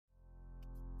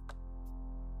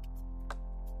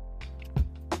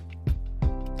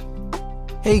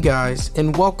Hey guys,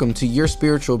 and welcome to Your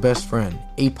Spiritual Best Friend,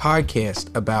 a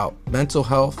podcast about mental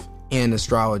health and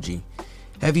astrology.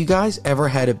 Have you guys ever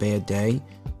had a bad day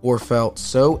or felt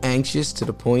so anxious to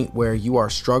the point where you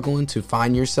are struggling to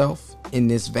find yourself in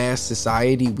this vast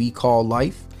society we call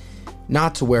life?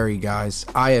 Not to worry guys,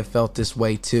 I have felt this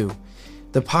way too.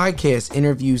 The podcast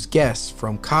interviews guests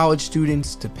from college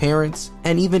students to parents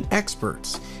and even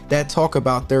experts that talk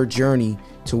about their journey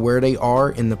to where they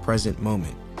are in the present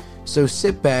moment. So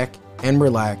sit back and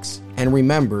relax and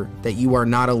remember that you are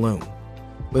not alone.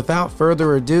 Without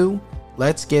further ado,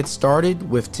 let's get started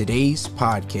with today's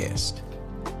podcast.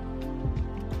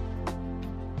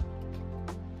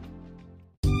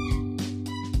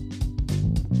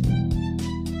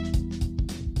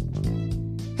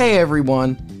 Hey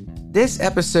everyone, this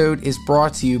episode is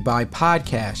brought to you by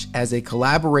Podcash as a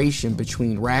collaboration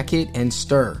between Racket and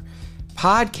Stir.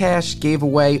 Podcash gave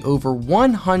away over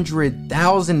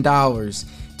 $100,000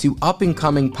 to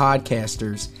up-and-coming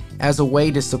podcasters as a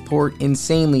way to support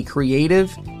insanely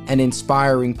creative and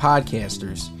inspiring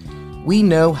podcasters. We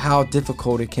know how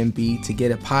difficult it can be to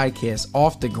get a podcast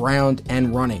off the ground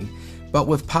and running, but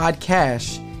with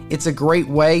Podcash, it's a great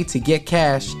way to get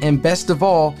cash, and best of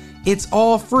all, it's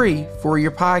all free for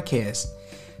your podcast.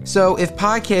 So if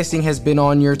podcasting has been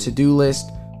on your to-do list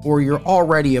or you're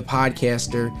already a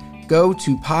podcaster, go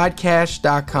to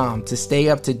podcash.com to stay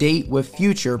up to date with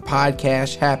future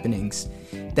podcast happenings.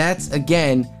 That's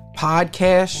again,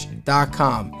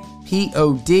 podcash.com,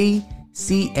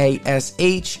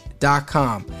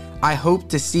 podcash.com. I hope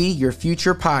to see your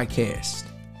future podcast.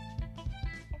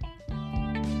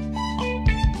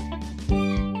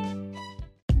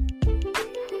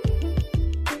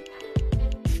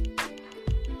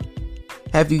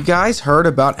 Have you guys heard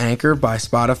about Anchor by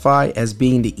Spotify as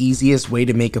being the easiest way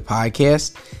to make a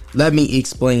podcast? Let me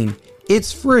explain.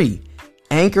 It's free.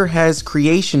 Anchor has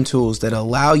creation tools that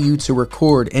allow you to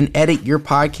record and edit your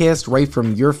podcast right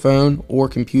from your phone or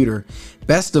computer.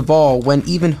 Best of all, when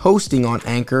even hosting on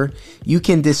Anchor, you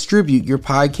can distribute your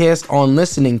podcast on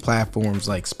listening platforms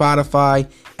like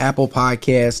Spotify, Apple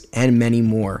Podcasts, and many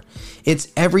more. It's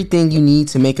everything you need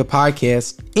to make a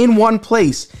podcast in one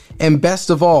place. And best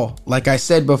of all, like I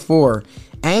said before,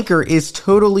 Anchor is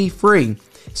totally free.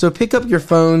 So pick up your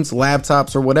phones,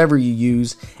 laptops, or whatever you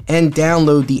use and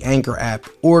download the Anchor app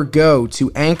or go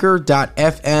to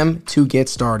anchor.fm to get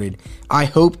started. I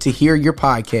hope to hear your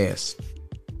podcast.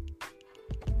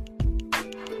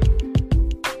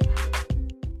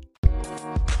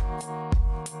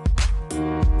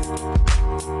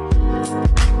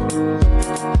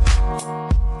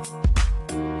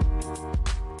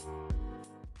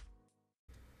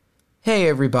 Hey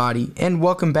everybody, and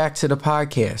welcome back to the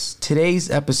podcast. Today's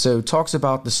episode talks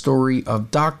about the story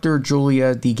of Dr.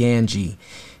 Julia DiGangi.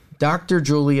 Dr.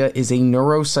 Julia is a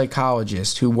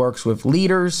neuropsychologist who works with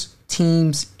leaders,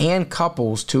 teams, and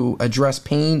couples to address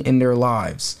pain in their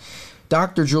lives.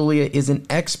 Dr. Julia is an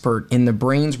expert in the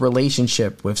brain's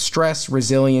relationship with stress,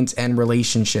 resilience, and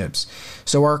relationships.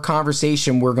 So our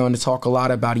conversation, we're going to talk a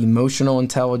lot about emotional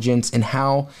intelligence and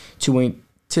how to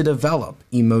develop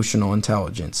emotional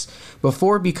intelligence.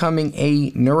 Before becoming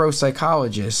a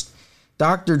neuropsychologist,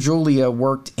 Dr. Julia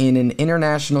worked in an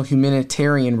international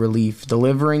humanitarian relief,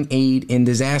 delivering aid in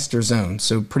disaster zones,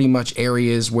 so pretty much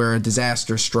areas where a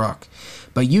disaster struck.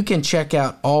 But you can check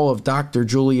out all of Dr.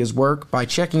 Julia's work by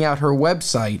checking out her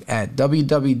website at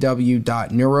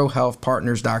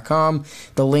www.neurohealthpartners.com.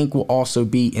 The link will also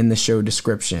be in the show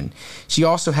description. She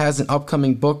also has an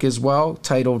upcoming book as well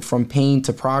titled From Pain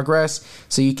to Progress,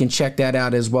 so you can check that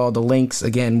out as well. The links,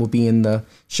 again, will be in the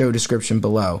show description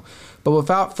below. But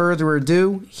without further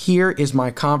ado, here is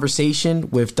my conversation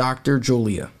with Dr.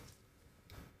 Julia.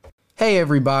 Hey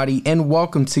everybody, and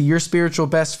welcome to Your Spiritual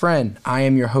Best Friend. I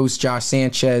am your host, Josh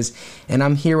Sanchez, and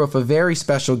I'm here with a very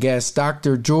special guest,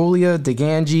 Dr. Julia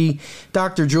DiGangi.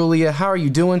 Dr. Julia, how are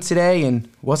you doing today, and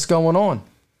what's going on?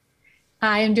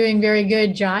 I am doing very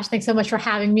good, Josh. Thanks so much for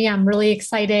having me. I'm really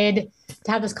excited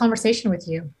to have this conversation with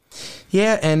you.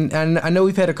 Yeah, and I know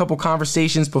we've had a couple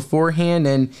conversations beforehand,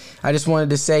 and I just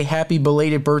wanted to say happy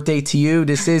belated birthday to you.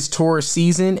 This is Taurus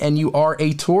season, and you are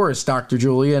a Taurus, Dr.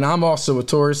 Julia, and I'm also a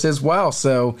Taurus as well.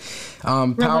 So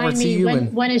power to you.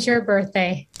 When is your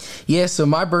birthday? Yeah, so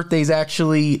my birthday is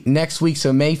actually next week,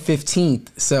 so May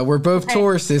 15th. So we're both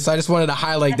Tauruses, so I just wanted to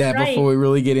highlight that before we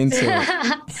really get into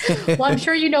it. Well, I'm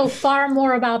sure you know far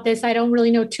more about this. I don't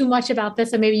really know too much about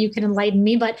this, and maybe you can enlighten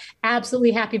me, but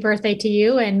absolutely happy birthday to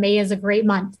you, and May is a great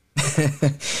month.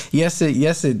 Yes,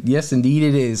 indeed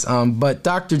it is. But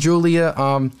Dr. Julia,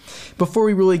 before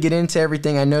we really get into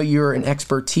everything, I know you're an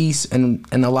expertise and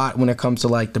a lot when it comes to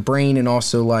like the brain and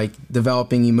also like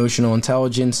developing emotional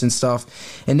intelligence and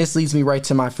stuff. And this leads me right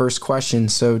to my first question.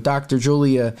 So, Dr.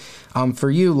 Julia,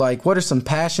 for you, like, what are some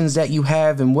passions that you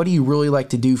have, and what do you really like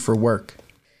to do for work?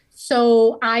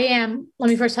 So let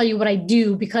me first tell you what I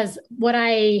do, because what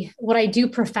I do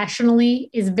professionally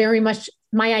is very much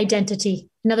my identity.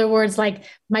 In other words, like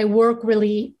my work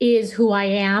really is who I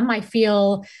am. I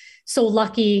feel so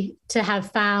lucky to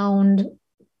have found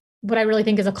what I really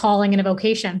think is a calling and a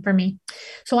vocation for me.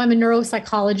 So I'm a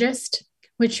neuropsychologist,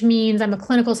 which means I'm a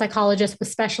clinical psychologist with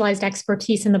specialized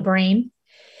expertise in the brain.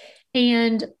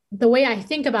 And the way I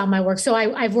think about my work, so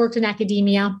I've worked in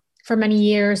academia for many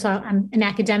years. So I'm an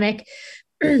academic.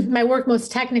 My work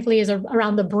most technically is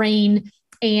around the brain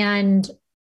and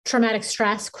traumatic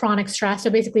stress, chronic stress. So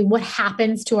basically what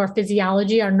happens to our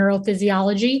physiology, our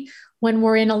neurophysiology, when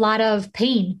we're in a lot of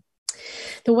pain.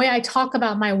 The way I talk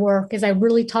about my work is I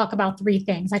really talk about three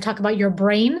things. I talk about your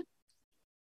brain,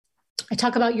 I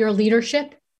talk about your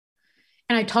leadership,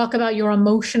 and I talk about your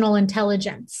emotional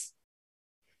intelligence.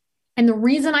 And the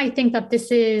reason I think that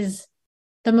this is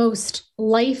the most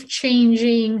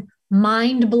life-changing,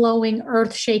 mind-blowing,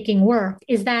 earth-shaking work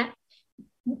is that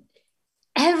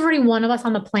every one of us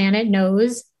on the planet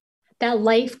knows that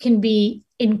life can be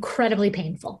incredibly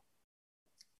painful.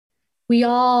 We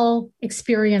all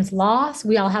experience loss.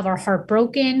 We all have our heart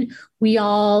broken. We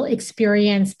all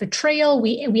experience betrayal.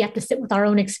 We have to sit with our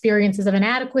own experiences of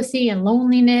inadequacy and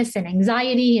loneliness and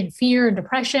anxiety and fear and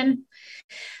depression.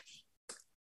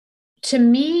 To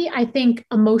me, I think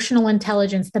emotional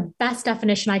intelligence, the best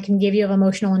definition I can give you of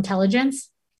emotional intelligence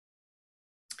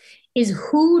is,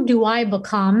 who do I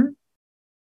become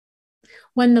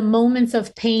when the moments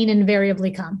of pain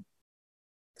invariably come?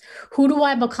 Who do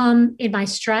I become in my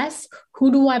stress?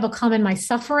 Who do I become in my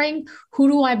suffering? Who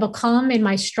do I become in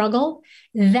my struggle?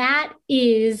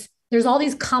 There's all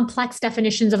these complex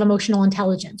definitions of emotional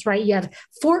intelligence, right? You have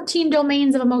 14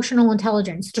 domains of emotional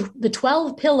intelligence, the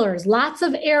 12 pillars, lots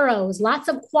of arrows, lots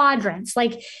of quadrants.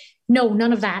 Like, no,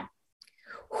 none of that.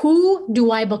 Who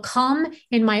do I become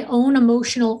in my own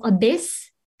emotional abyss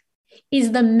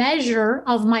is the measure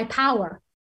of my power,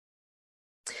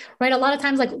 right? A lot of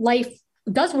times, like, life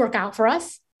does work out for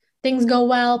us. Things go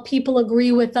well. People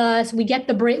agree with us. We get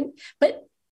the break, but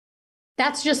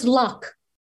that's just luck.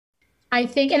 I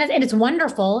think, and it's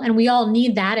wonderful, and we all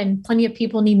need that, and plenty of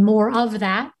people need more of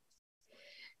that.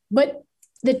 But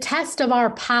the test of our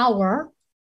power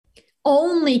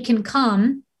only can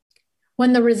come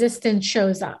when the resistance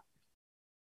shows up.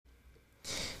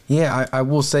 Yeah, I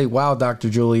will say, wow, Dr.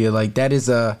 Julia, like that is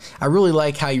I really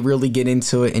like how you really get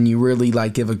into it and you really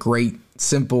like give a great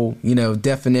simple,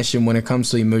 definition when it comes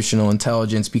to emotional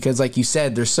intelligence, because like you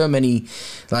said, there's so many,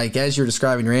 like as you're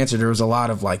describing your answer, there was a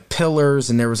lot of like pillars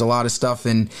and there was a lot of stuff.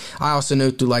 And I also know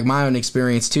through like my own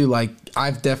experience too, like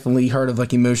I've definitely heard of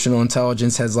like emotional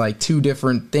intelligence has like two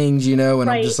different things, and right.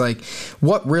 I'm just like,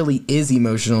 what really is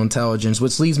emotional intelligence?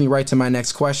 Which leads me right to my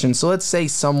next question. So let's say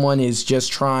someone is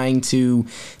just trying to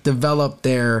develop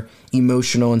their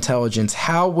emotional intelligence.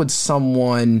 How would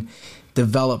someone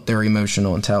develop their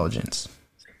emotional intelligence?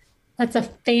 That's a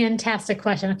fantastic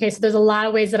question. Okay, so there's a lot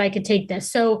of ways that I could take this.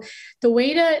 So the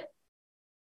way to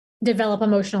develop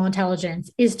emotional intelligence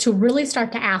is to really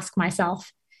start to ask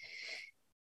myself,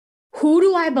 who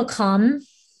do I become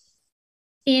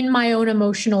in my own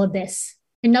emotional abyss?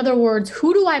 In other words,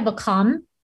 who do I become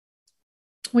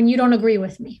when you don't agree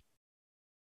with me?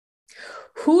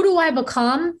 Who do I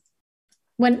become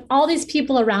when all these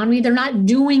people around me, they're not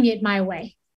doing it my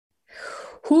way?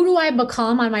 Who do I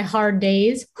become on my hard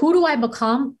days? Who do I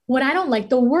become when I don't like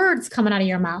the words coming out of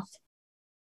your mouth?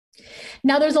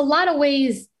 Now, there's a lot of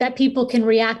ways that people can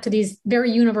react to these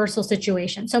very universal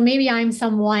situations. So maybe I'm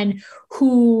someone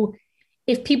who,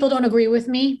 if people don't agree with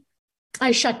me,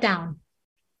 I shut down.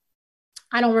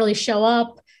 I don't really show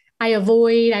up. I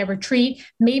avoid, I retreat.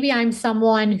 Maybe I'm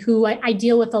someone who I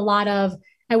deal with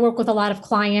I work with a lot of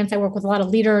clients. I work with a lot of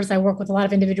leaders. I work with a lot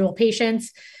of individual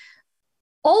patients.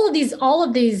 All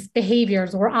of these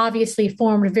behaviors were obviously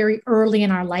formed very early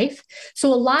in our life.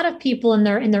 So a lot of people in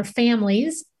their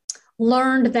families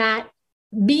learned that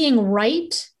being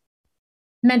right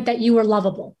meant that you were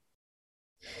lovable.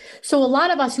 So a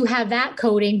lot of us who have that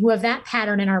coding, who have that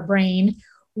pattern in our brain,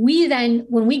 we then,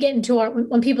 when we get into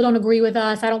when people don't agree with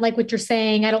us, I don't like what you're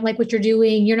saying, I don't like what you're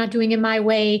doing, you're not doing it my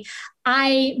way,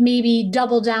 I maybe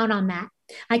double down on that.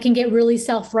 I can get really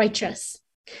self-righteous.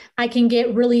 I can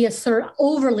get really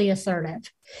overly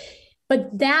assertive.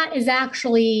 But that is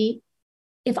actually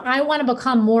if I want to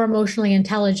become more emotionally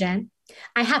intelligent,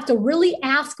 I have to really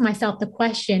ask myself the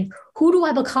question, who do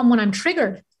I become when I'm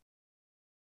triggered?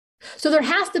 So there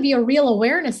has to be a real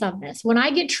awareness of this. When I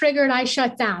get triggered, I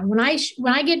shut down. When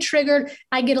I get triggered,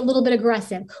 I get a little bit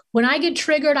aggressive. When I get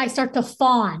triggered, I start to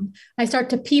fawn. I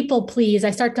start to people please. I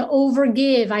start to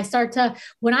overgive.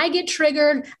 When I get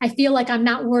triggered, I feel like I'm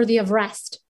not worthy of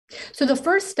rest. So the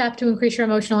first step to increase your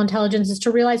emotional intelligence is to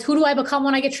realize, who do I become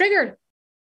when I get triggered?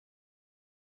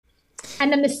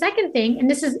 And then the second thing, and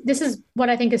this is what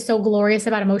I think is so glorious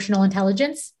about emotional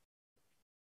intelligence,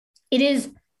 it is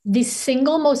the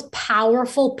single most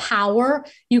powerful power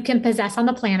you can possess on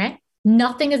the planet.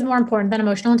 Nothing is more important than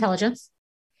emotional intelligence.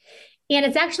 And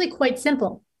it's actually quite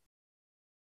simple.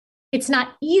 It's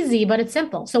not easy, but it's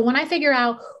simple. So when I figure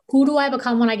out, who do I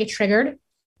become when I get triggered,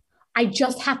 I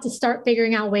just have to start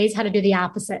figuring out ways how to do the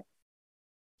opposite.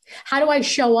 How do I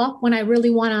show up when I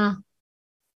really want to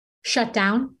shut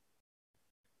down?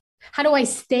 How do I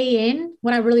stay in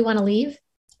when I really want to leave?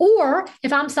 Or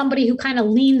if I'm somebody who kind of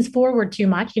leans forward too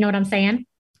much, you know what I'm saying?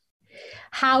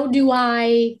 How do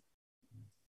I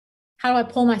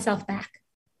pull myself back?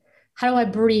 How do I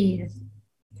breathe?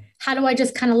 How do I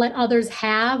just kind of let others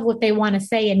have what they want to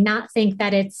say and not think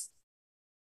that it's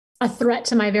a threat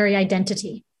to my very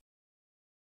identity?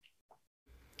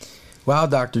 Wow,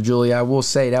 Dr. Julia, I will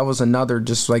say that was another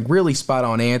just like really spot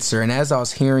on answer. And as I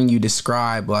was hearing you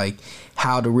describe like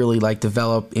how to really like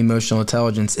develop emotional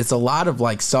intelligence, it's a lot of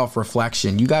like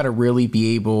self-reflection. You got to really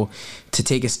be able to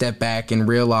take a step back and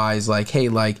realize like, hey,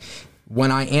 like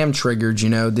when I am triggered, you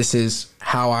know, this is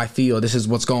how I feel. This is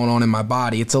what's going on in my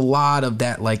body. It's a lot of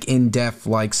that like in-depth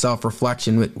like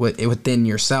self-reflection within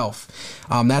yourself.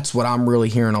 That's what I'm really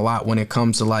hearing a lot when it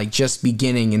comes to like just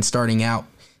beginning and starting out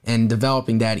and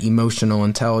developing that emotional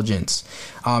intelligence.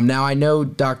 Now, I know,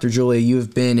 Dr. Julia,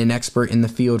 you've been an expert in the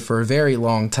field for a very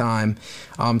long time.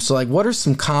 So, like, what are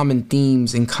some common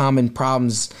themes and common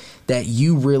problems that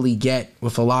you really get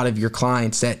with a lot of your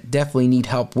clients that definitely need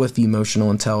help with emotional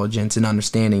intelligence and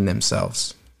understanding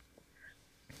themselves?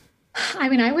 I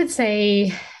mean, I would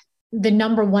say the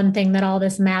number one thing that all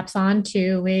this maps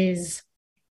onto is,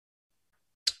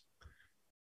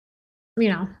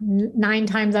 9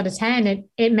 times out of 10,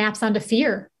 it maps onto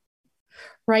fear,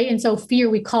 right? And so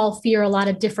fear, we call fear a lot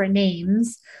of different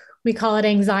names. We call it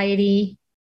anxiety.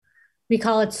 We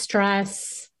call it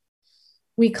stress.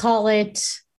 We call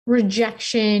it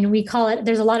rejection.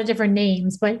 There's a lot of different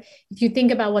names, but if you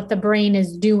think about what the brain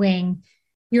is doing,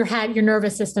 your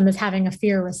nervous system is having a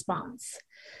fear response.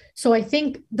 So I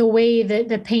think the way that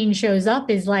the pain shows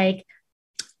up is like,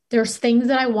 there's things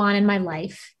that I want in my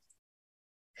life.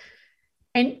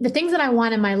 And the things that I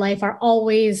want in my life are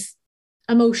always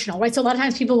emotional, right? So a lot of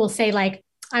times people will say like,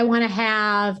 I want to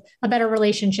have a better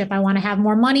relationship. I want to have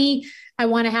more money. I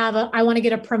want to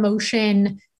get a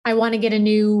promotion. I want to get a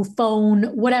new phone,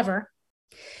 whatever.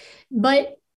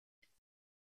 But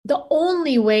the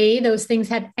only way those things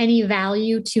have any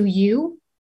value to you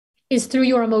is through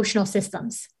your emotional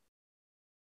systems.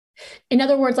 In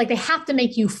other words, like they have to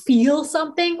make you feel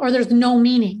something or there's no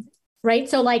meaning. Right.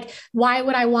 So like, why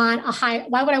would I want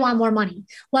more money?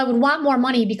 Well, I would want more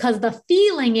money because the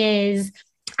feeling is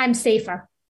I'm safer.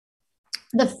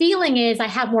 The feeling is I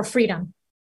have more freedom.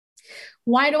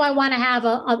 Why do I want to have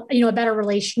a better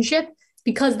relationship?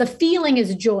 Because the feeling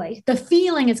is joy. The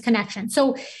feeling is connection.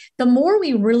 So the more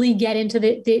we really get into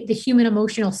the human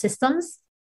emotional systems,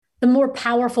 the more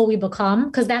powerful we become,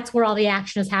 because that's where all the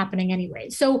action is happening anyway.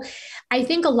 So I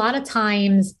think a lot of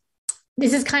times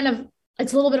this is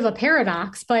it's a little bit of a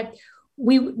paradox, but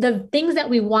the things that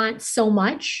we want so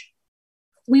much,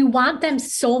 we want them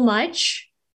so much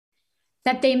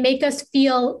that they make us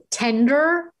feel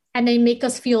tender and they make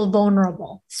us feel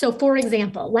vulnerable. So for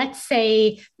example, let's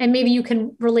say, and maybe you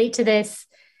can relate to this,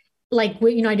 like,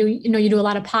 you do a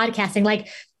lot of podcasting. Like,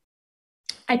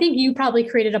 I think you probably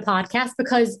created a podcast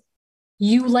because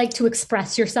you like to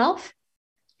express yourself.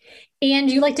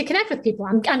 And you like to connect with people,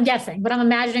 I'm guessing, but I'm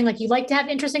imagining like you like to have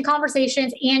interesting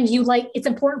conversations and it's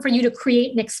important for you to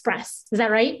create and express. Is that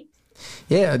right?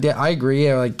 Yeah, I agree.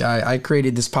 Yeah, like I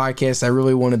created this podcast. I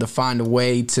really wanted to find a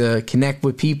way to connect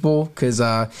with people because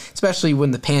especially when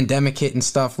the pandemic hit and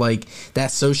stuff, like that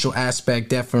social aspect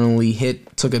definitely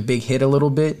took a big hit a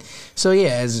little bit. So yeah,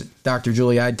 as Dr.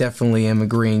 Julia, I definitely am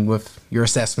agreeing with your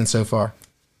assessment so far.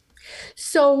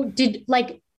 So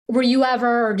were you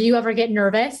ever, or do you ever get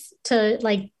nervous to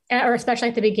like, or especially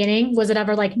at the beginning, was it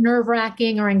ever like nerve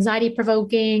wracking or anxiety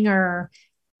provoking or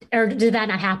did that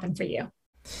not happen for you?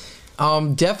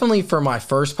 Definitely for my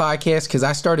first podcast, because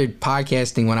I started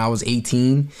podcasting when I was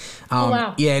 18. Oh,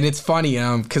 wow. Yeah, and it's funny,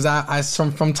 because I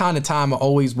from time to time I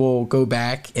always will go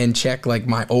back and check like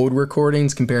my old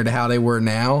recordings compared to how they were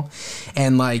now.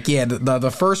 And like, yeah,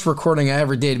 the first recording I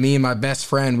ever did, me and my best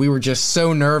friend, we were just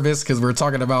so nervous because we were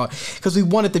talking about, because we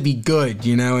wanted to be good,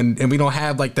 and we don't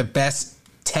have like the best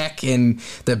tech and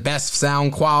the best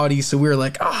sound quality, so we were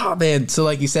like, oh man. So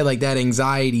like you said, like that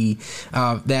anxiety,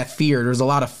 that fear, there's a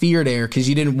lot of fear there because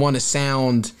you didn't want to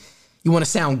sound, you want to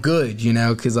sound good,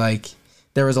 because like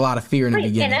there was a lot of fear in the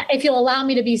beginning. And if you'll allow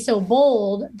me to be so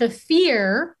bold, the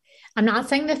fear, I'm not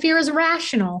saying the fear is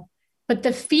rational, but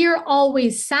the fear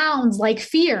always sounds like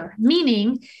fear,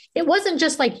 meaning it wasn't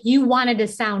just like you wanted to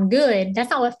sound good. That's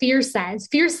not what fear says.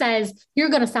 Fear says you're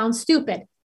going to sound stupid.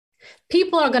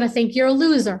 People are going to think you're a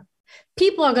loser.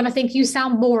 People are going to think you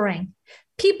sound boring.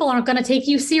 People aren't going to take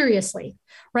you seriously,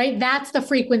 right? That's the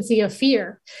frequency of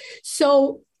fear.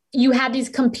 So you had these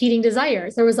competing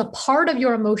desires. There was a part of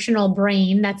your emotional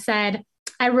brain that said,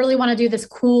 I really want to do this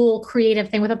cool, creative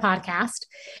thing with a podcast.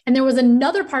 And there was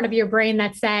another part of your brain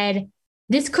that said,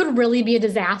 this could really be a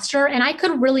disaster and I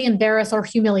could really embarrass or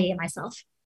humiliate myself.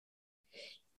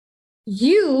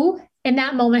 You in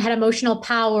that moment had emotional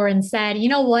power and said, you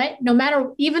know what, no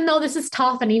matter, even though this is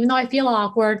tough and even though I feel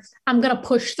awkward, I'm going to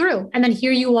push through. And then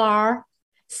here you are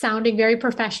sounding very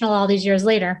professional all these years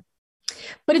later.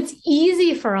 But it's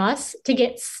easy for us to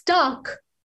get stuck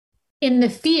in the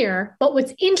fear. But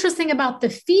what's interesting about the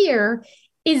fear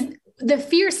is the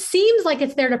fear seems like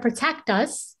it's there to protect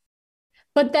us,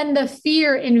 but then the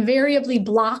fear invariably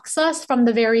blocks us from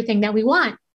the very thing that we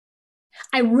want.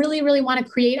 I really, really want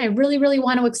to create. I really, really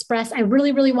want to express. I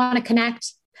really, really want to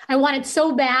connect. I want it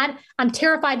so bad. I'm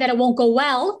terrified that it won't go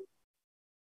well.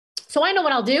 So I know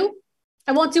what I'll do.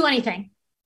 I won't do anything.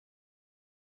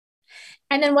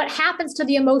 And then what happens to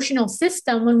the emotional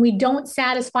system when we don't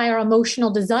satisfy our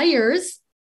emotional desires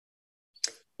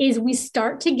is we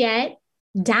start to get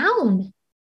down.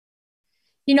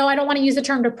 I don't want to use the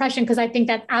term depression because I think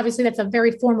that obviously that's a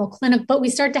very formal clinic, but we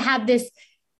start to have this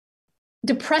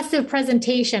depressive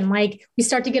presentation. Like we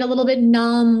start to get a little bit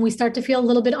numb. We start to feel a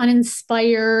little bit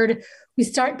uninspired. We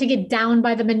start to get down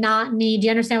by the monotony. Do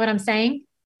you understand what I'm saying?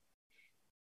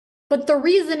 But the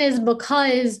reason is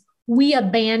because we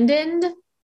abandoned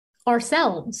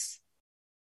ourselves.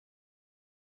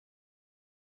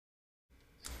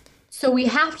 So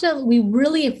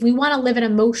if we want to live an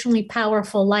emotionally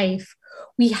powerful life,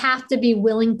 we have to be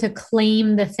willing to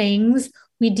claim the things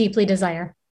we deeply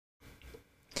desire.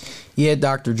 Yeah,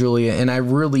 Dr. Julia, and I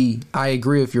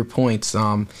agree with your points,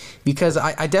 because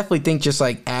I definitely think, just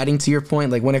like adding to your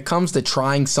point, like when it comes to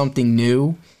trying something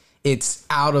new, it's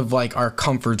out of like our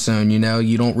comfort zone,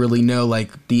 you don't really know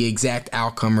like the exact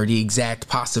outcome or the exact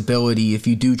possibility if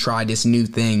you do try this new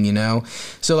thing,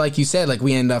 so like you said, like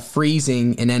we end up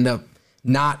freezing and end up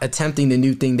not attempting the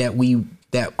new thing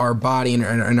that our body and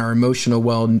our emotional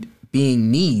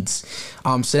well-being needs.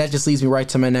 So that just leads me right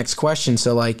to my next question.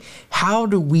 So like, how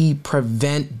do we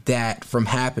prevent that from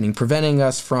happening, preventing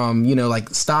us from, like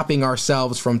stopping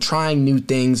ourselves from trying new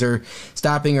things or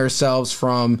stopping ourselves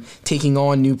from taking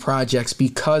on new projects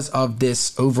because of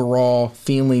this overall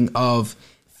feeling of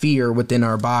fear within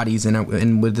our bodies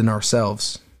and within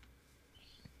ourselves?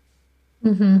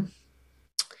 Mm-hmm.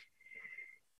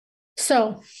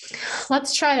 So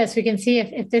let's try this. We can see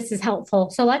if this is helpful.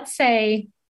 So let's say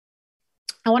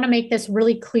I want to make this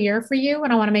really clear for you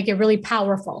and I want to make it really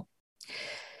powerful.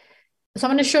 So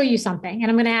I'm going to show you something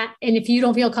and and if you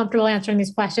don't feel comfortable answering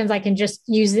these questions, I can just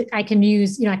use it. I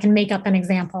can make up an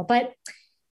example, but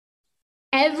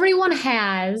everyone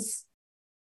has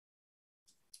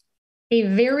a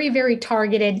very, very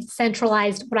targeted,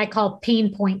 centralized, what I call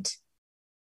pain point.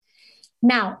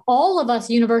 Now, all of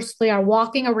us universally are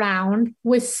walking around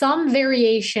with some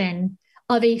variation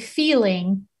of a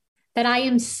feeling that I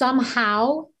am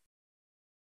somehow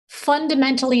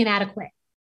fundamentally inadequate.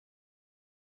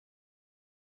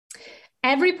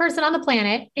 Every person on the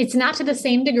planet, it's not to the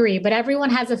same degree, but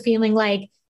everyone has a feeling like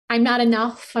I'm not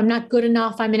enough, I'm not good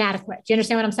enough, I'm inadequate. Do you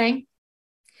understand what I'm saying?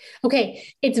 Okay,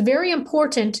 it's very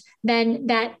important then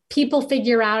that people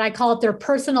figure out, I call it their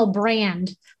personal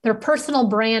brand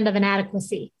of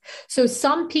inadequacy. So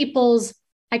some people's,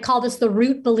 I call this the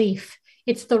root belief.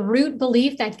 It's the root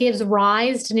belief that gives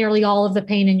rise to nearly all of the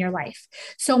pain in your life.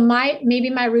 So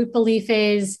maybe my root belief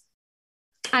is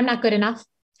I'm not good enough.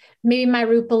 Maybe my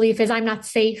root belief is I'm not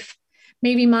safe.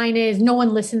 Maybe mine is no one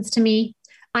listens to me.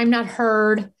 I'm not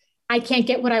heard. I can't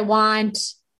get what I want.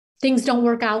 Things don't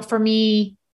work out for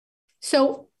me.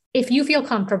 So if you feel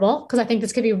comfortable, because I think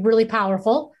this could be really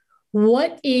powerful,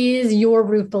 What is your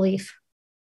root belief?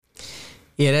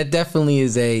 Yeah, that definitely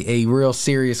is a real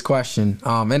serious question. If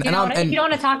you don't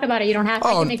want to talk about it, you don't have to.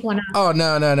 I can make one up. Oh,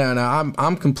 no.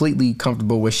 I'm completely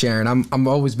comfortable with sharing. I'm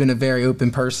always been a very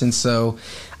open person. So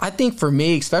I think for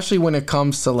me, especially when it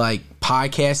comes to like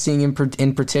podcasting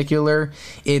in particular,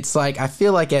 it's like, I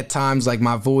feel like at times like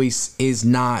my voice is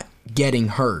not getting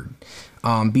heard.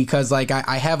 Because like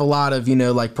I have a lot of,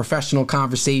 like professional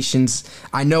conversations.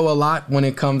 I know a lot when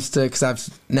it comes to, because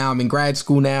I'm in grad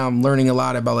school now. I'm learning a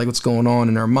lot about like what's going on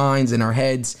in our minds and our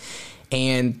heads.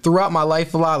 And throughout my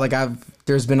life a lot, like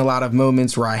there's been a lot of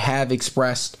moments where I have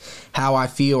expressed how I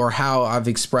feel or how I've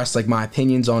expressed like my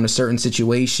opinions on a certain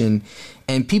situation,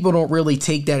 and people don't really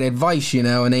take that advice,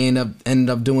 and they end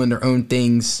up doing their own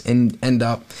things and end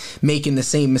up making the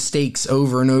same mistakes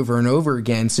over and over and over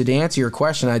again. So to answer your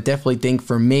question, I definitely think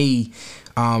for me,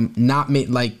 not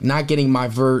getting my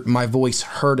voice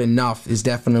heard enough is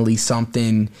definitely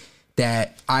something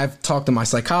that I've talked to my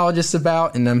psychologist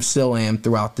about, and I'm still am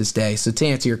throughout this day. So to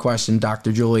answer your question,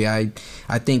 Dr. Julia,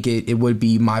 I think it would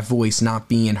be my voice not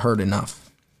being heard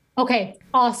enough. Okay,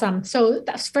 awesome. So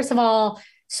that's, first of all,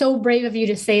 so brave of you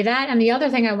to say that. And the other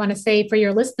thing I want to say for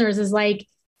your listeners is like,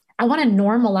 I want to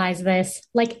normalize this.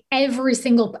 Like every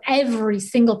single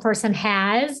person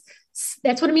has.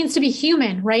 That's what it means to be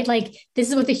human, right? Like this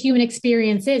is what the human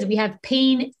experience is. We have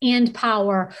pain and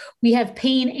power. We have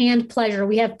pain and pleasure.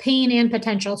 We have pain and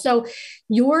potential. So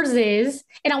yours is,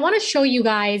 and I want to show you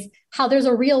guys how there's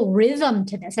a real rhythm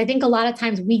to this. I think a lot of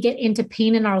times we get into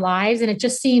pain in our lives and it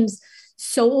just seems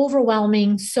so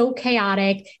overwhelming, so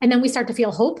chaotic. And then we start to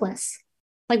feel hopeless.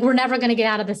 Like we're never going to get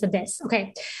out of this abyss.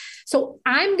 Okay. So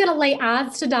I'm going to lay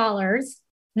odds to dollars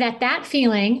that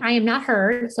feeling, I am not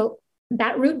heard. So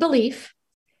that root belief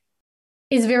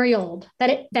is very old,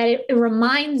 that it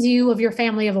reminds you of your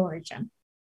family of origin.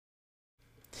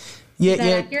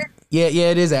 Yeah,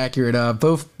 it is accurate.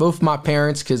 Both my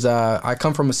parents, because I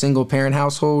come from a single parent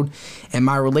household, and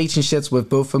my relationships with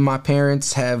both of my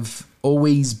parents have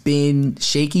always been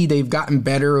shaky. They've gotten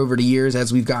better over the years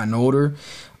as we've gotten older,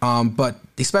 but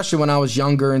especially when I was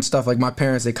younger and stuff, like my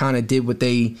parents, they kind of did what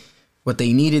they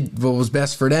needed, what was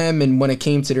best for them. And when it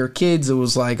came to their kids, it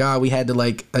was like, we had to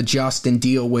like adjust and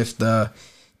deal with the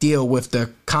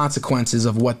consequences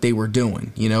of what they were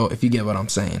doing, if you get what I'm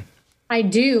saying. I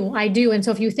do. And so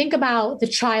if you think about the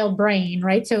child brain,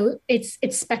 right? So it's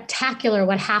spectacular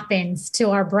what happens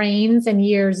to our brains in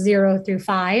years 0 through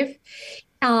 5.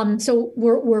 So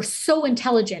we're so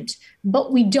intelligent,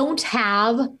 but we're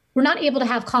not able to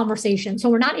have conversations. So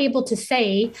we're not able to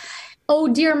say, oh,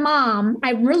 dear mom,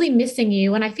 I'm really missing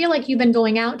you. And I feel like you've been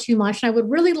going out too much. And I would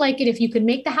really like it if you could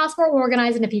make the house more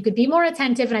organized and if you could be more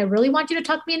attentive. And I really want you to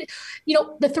tuck me in.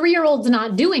 The 3-year-old's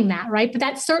not doing that, right? But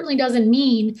that certainly doesn't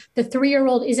mean the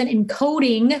 3-year-old isn't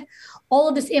encoding all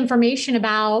of this information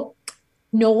about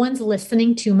no one's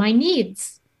listening to my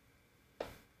needs.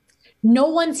 No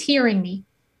one's hearing me.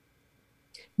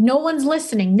 No one's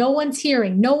listening. No one's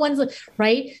hearing.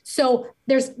 Right? So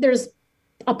there's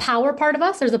a power part of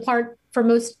us. There's a part for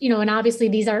most, and obviously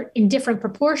these are in different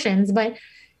proportions, but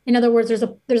in other words,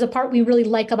 there's a part we really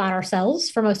like about ourselves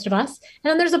for most of us.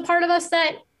 And then there's a part of us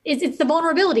that it's the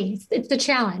vulnerability. It's the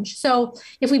challenge. So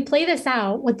if we play this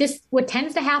out, what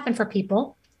tends to happen for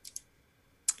people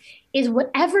is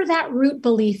whatever that root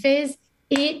belief is,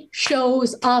 it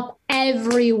shows up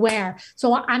everywhere.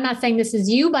 So I'm not saying this is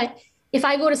you, but if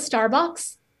I go to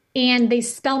Starbucks and they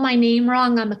spell my name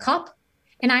wrong on the cup,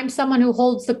 and I'm someone who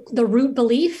holds the root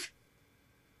belief,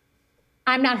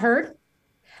 I'm not heard.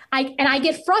 I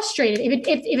get frustrated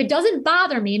if it doesn't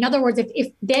bother me. In other words,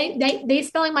 if they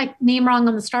spelling my name wrong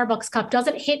on the Starbucks cup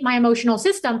doesn't hit my emotional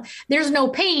system, there's no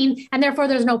pain and therefore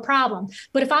there's no problem.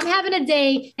 But if I'm having a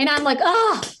day and I'm like,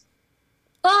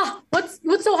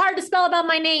 what's so hard to spell about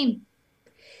my name?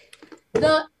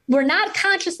 We're not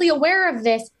consciously aware of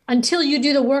this until you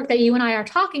do the work that you and I are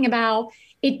talking about.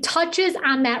 It touches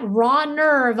on that raw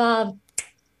nerve of,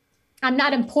 I'm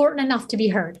not important enough to be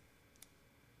heard.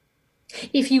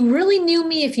 If you really knew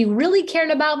me, if you really cared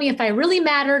about me, if I really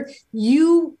mattered,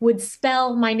 you would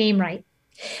spell my name right.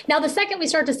 Now, the second we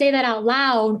start to say that out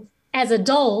loud as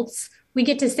adults, we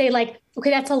get to say like, okay,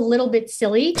 that's a little bit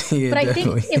silly. Yeah, but I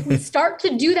definitely. think if we start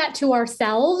to do that to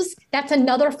ourselves, that's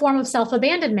another form of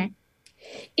self-abandonment.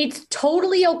 It's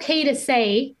totally okay to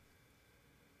say,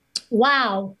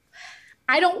 wow,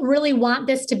 I don't really want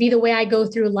this to be the way I go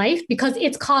through life because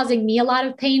it's causing me a lot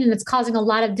of pain and it's causing a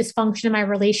lot of dysfunction in my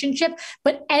relationship.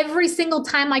 But every single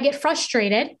time I get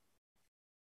frustrated,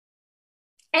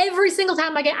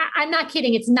 I'm not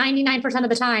kidding, it's 99% of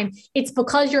the time, it's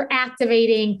because you're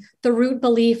activating the root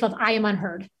belief of I am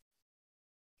unheard.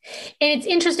 And it's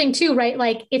interesting too, right?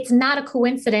 Like it's not a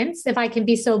coincidence, if I can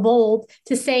be so bold,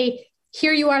 to say,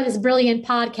 here you are, this brilliant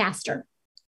podcaster.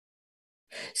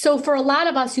 So for a lot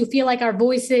of us who feel like our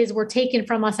voices were taken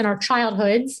from us in our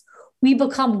childhoods, we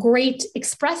become great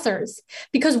expressors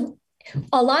because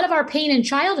a lot of our pain in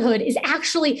childhood is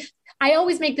actually, I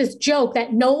always make this joke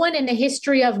that no one in the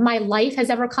history of my life has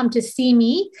ever come to see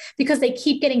me because they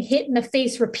keep getting hit in the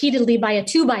face repeatedly by a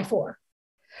 2x4,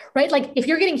 right? Like if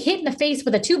you're getting hit in the face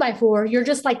with a 2x4, you're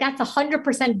just like, that's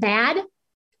 100% bad.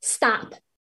 Stop.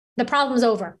 The problem's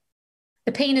over.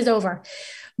 The pain is over.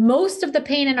 Most of the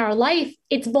pain in our life,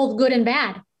 it's both good and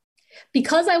bad.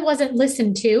 Because I wasn't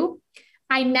listened to,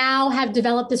 I now have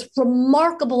developed this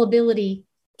remarkable ability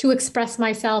to express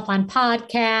myself on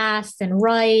podcasts and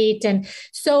write. And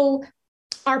so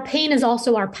our pain is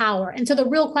also our power. And so the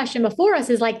real question before us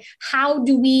is like, how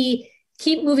do we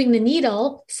keep moving the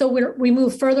needle so we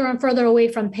move further and further away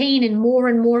from pain and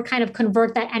more kind of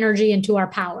convert that energy into our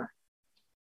power?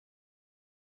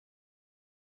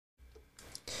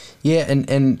 Yeah,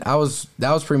 and that was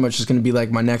pretty much just going to be like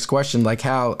my next question, like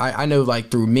how I know like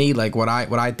through me, like what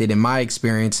I did in my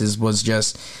experiences was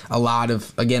just a lot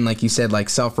of, again, like you said, like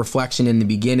self-reflection in the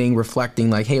beginning,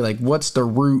 reflecting like, hey, like what's the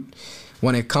root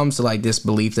when it comes to like this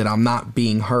belief that I'm not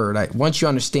being heard. Once you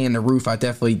understand the root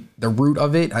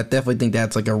of it, I definitely think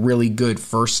that's like a really good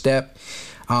first step.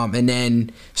 And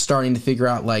then starting to figure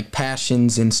out like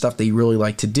passions and stuff that you really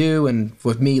like to do. And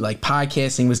with me, like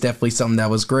podcasting was definitely something that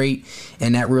was great.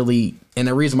 And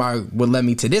the reason why it would led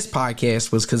me to this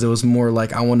podcast was because it was more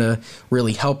like I want to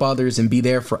really help others and be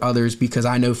there for others, because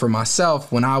I know for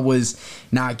myself when I was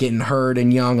not getting heard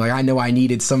and young, like I know I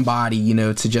needed somebody,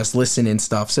 to just listen and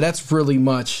stuff. So that's really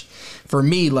much for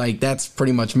me, like that's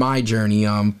pretty much my journey.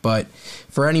 But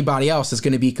for anybody else, it's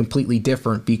going to be completely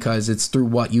different because it's through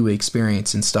what you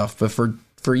experience and stuff. But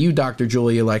for you, Dr.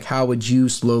 Julia, like how would you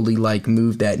slowly like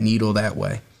move that needle that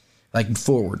way, like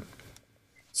forward?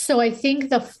 So I think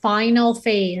the final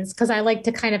phase, because I like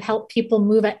to kind of help people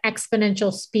move at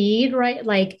exponential speed, right?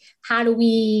 Like how do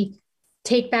we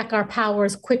take back our power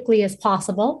as quickly as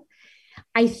possible?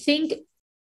 I think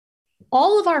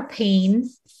all of our pain,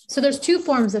 so there's two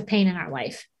forms of pain in our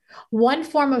life. One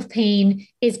form of pain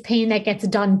is pain that gets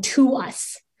done to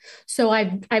us. So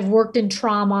I've worked in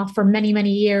trauma for many,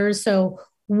 many years. So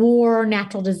war,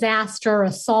 natural disaster,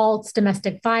 assaults,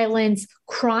 domestic violence,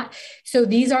 crime. So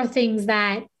these are things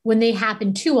that when they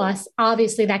happen to us,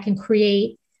 obviously that can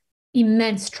create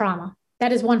immense trauma.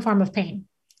 That is one form of pain.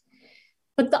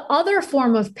 But the other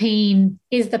form of pain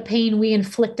is the pain we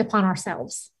inflict upon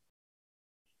ourselves.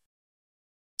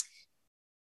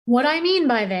 What I mean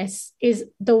by this is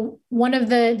one of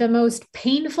the most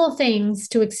painful things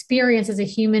to experience as a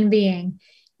human being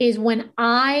is when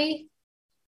I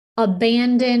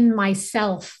abandon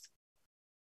myself.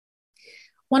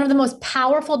 One of the most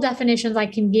powerful definitions I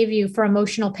can give you for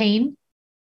emotional pain.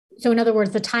 So in other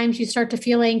words, the times you start to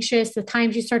feel anxious, the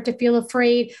times you start to feel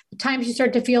afraid, the times you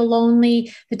start to feel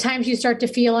lonely, the times you start to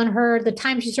feel unheard, the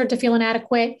times you start to feel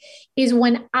inadequate, is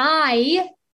when I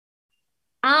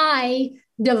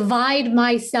divide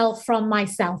myself from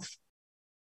myself.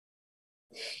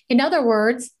 In other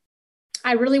words,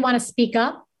 I really want to speak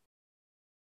up,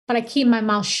 but I keep my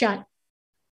mouth shut.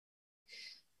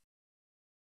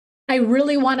 I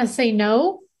really want to say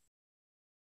no,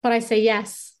 but I say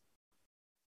yes.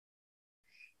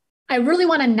 I really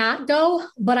want to not go,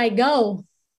 but I go.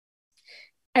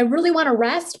 I really want to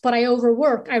rest, but I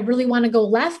overwork. I really want to go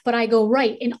left, but I go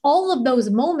right. In all of those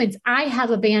moments, I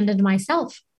have abandoned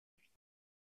myself.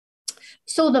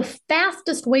 So the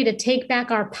fastest way to take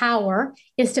back our power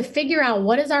is to figure out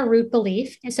what is our root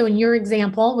belief. And so in your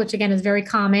example, which again is very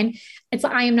common, it's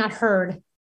I am not heard.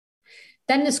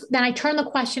 Then I turn the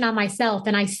question on myself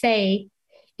and I say,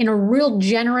 in a real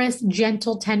generous,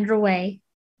 gentle, tender way,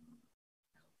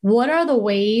 what are the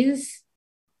ways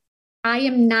I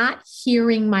am not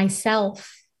hearing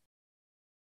myself?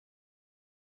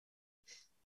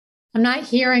 I'm not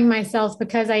hearing myself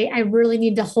because I really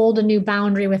need to hold a new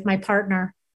boundary with my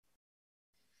partner.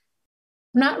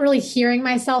 I'm not really hearing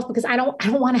myself because I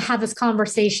don't want to have this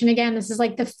conversation again. This is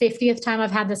like the 50th time I've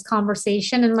had this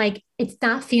conversation and like it's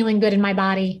not feeling good in my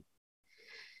body.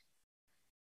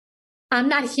 I'm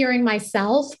not hearing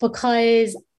myself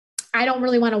because I don't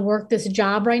really want to work this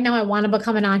job right now. I want to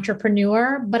become an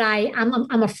entrepreneur, but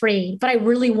I'm afraid, but I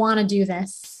really want to do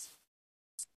this.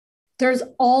 There's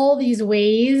all these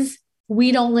ways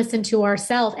we don't listen to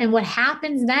ourselves. And what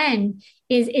happens then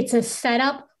is it's a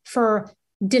setup for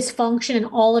dysfunction in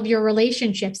all of your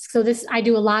relationships. So I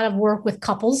do a lot of work with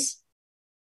couples.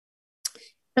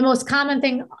 The most common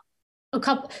thing,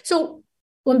 so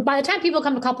when by the time people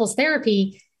come to couples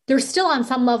therapy, they're still on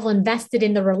some level invested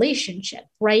in the relationship,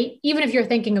 right? Even if you're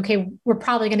thinking, okay, we're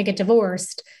probably going to get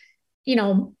divorced,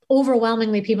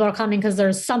 overwhelmingly people are coming because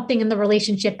there's something in the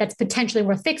relationship that's potentially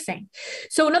worth fixing.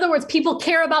 So in other words, people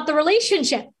care about the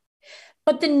relationship.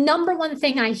 But the number one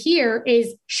thing I hear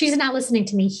is she's not listening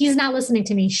to me. He's not listening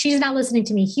to me. She's not listening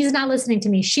to me. He's not listening to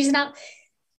me. She's not.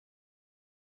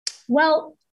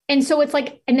 Well, and so it's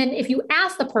like, and then if you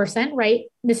ask the person, right,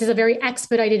 this is a very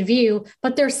expedited view,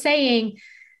 but they're saying,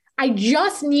 I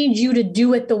just need you to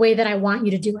do it the way that I want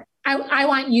you to do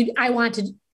it.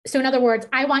 So in other words,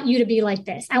 I want you to be like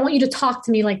this. I want you to talk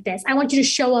to me like this. I want you to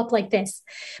show up like this.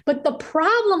 But the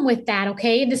problem with that,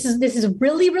 okay, this is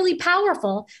really, really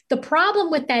powerful. The problem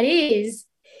with that is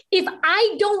if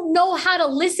I don't know how to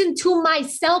listen to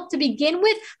myself to begin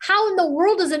with, how in the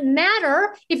world does it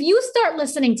matter if you start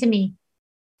listening to me?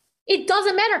 It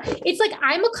doesn't matter. It's like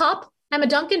I'm a cup. I'm a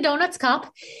Dunkin' Donuts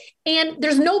cup, and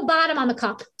there's no bottom on the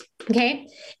cup. Okay,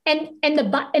 and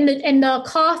the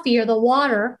coffee or the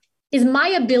water is my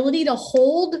ability to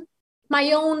hold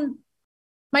my own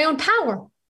power,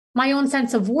 my own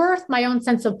sense of worth, my own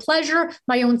sense of pleasure,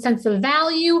 my own sense of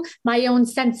value, my own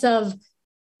sense of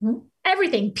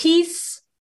everything, peace.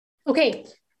 Okay,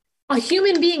 a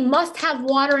human being must have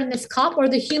water in this cup or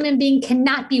the human being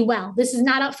cannot be well. This is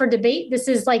not up for debate. This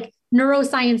is like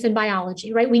neuroscience and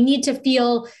biology, right? We need to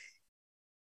feel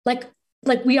like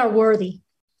we are worthy.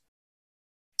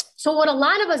 So what a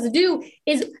lot of us do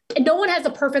is no one has a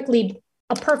perfectly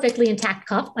intact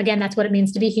cup. Again, that's what it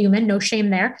means to be human. No shame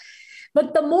there.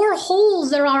 But the more holes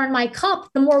there are in my cup,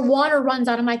 the more water runs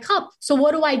out of my cup. So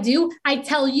what do? I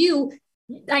tell you,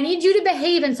 I need you to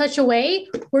behave in such a way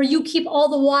where you keep all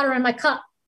the water in my cup.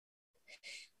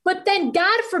 But then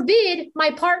God forbid my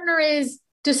partner is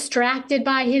distracted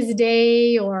by his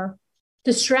day or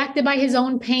distracted by his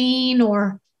own pain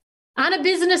or on a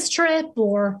business trip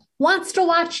or wants to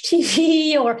watch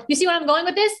TV, or you see where I'm going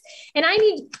with this? And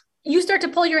you start to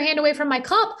pull your hand away from my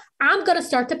cup, I'm going to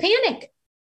start to panic.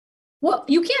 Well,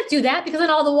 you can't do that because then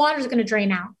all the water is going to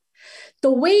drain out.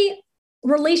 The way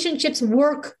relationships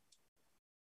work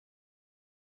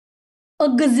a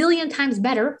gazillion times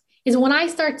better is when I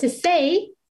start to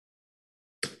say,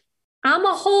 I'm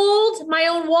going to hold my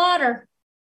own water.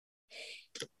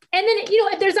 And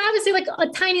then, there's obviously like a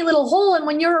tiny little hole. And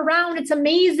when you're around, it's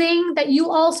amazing that you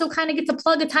also kind of get to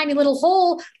plug a tiny little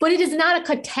hole, but it is not a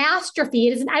catastrophe.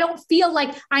 I don't feel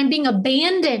like I'm being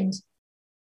abandoned.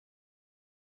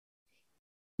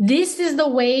 This is the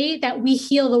way that we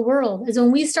heal the world, is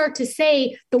when we start to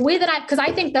say the way that because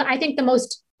I think the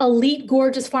most elite,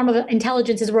 gorgeous form of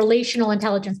intelligence is relational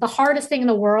intelligence, the hardest thing in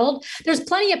the world. There's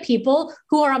plenty of people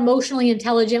who are emotionally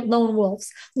intelligent lone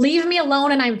wolves. Leave me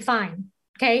alone and I'm fine.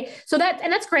 Okay. So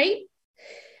that's great.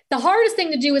 The hardest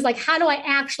thing to do is like, how do I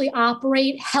actually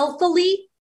operate healthily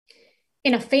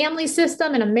in a family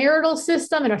system, in a marital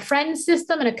system, in a friend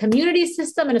system, in a community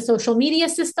system, in a social media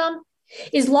system?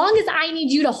 As long as I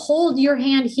need you to hold your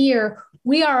hand here,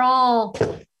 we are all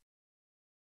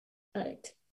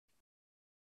right.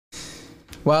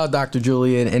 Wow, Dr.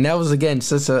 Julia, and that was again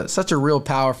such a real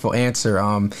powerful answer.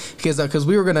 Because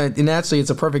we were gonna, and actually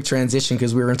it's a perfect transition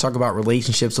because we were gonna talk about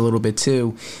relationships a little bit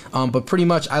too. But pretty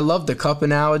much, I love the cup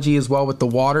analogy as well with the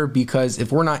water, because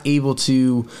if we're not able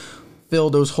to fill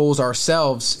those holes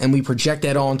ourselves and we project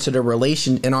that onto the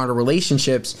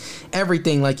relationships,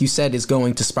 everything, like you said, is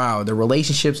going to spiral. The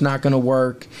relationship's not going to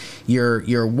work.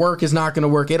 Your work is not going to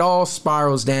work. It all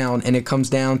spirals down, and it comes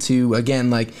down to,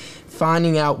 again, like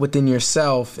finding out within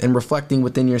yourself and reflecting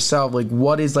within yourself, like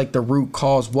what is like the root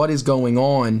cause, what is going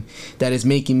on that is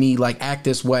making me like act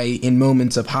this way in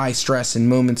moments of high stress and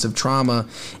moments of trauma.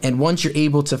 And once you're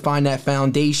able to find that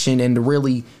foundation and to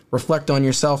really reflect on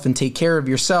yourself and take care of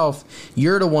yourself,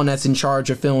 you're the one that's in charge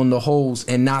of filling the holes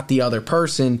and not the other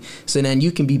person. So then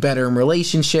you can be better in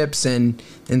relationships and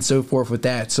so forth with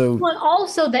that. So well,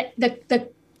 also the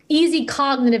easy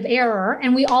cognitive error,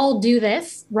 and we all do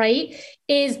this, right,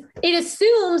 is it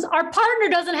assumes our partner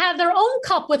doesn't have their own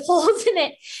cup with holes in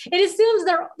it. It assumes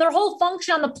their whole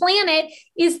function on the planet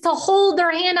is to hold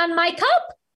their hand on my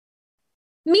cup.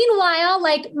 Meanwhile,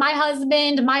 like my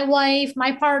husband, my wife,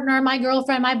 my partner, my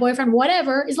girlfriend, my boyfriend,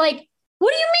 whatever, is like,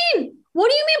 what do you mean? What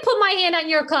do you mean put my hand on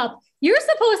your cup? You're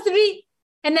supposed to be.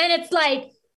 And then it's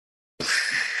like,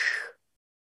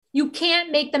 you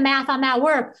can't make the math on that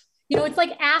work. It's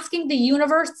like asking the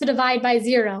universe to divide by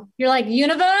zero. You're like,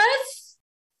 universe,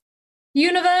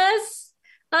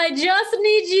 I just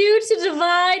need you to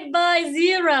divide by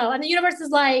zero. And the universe is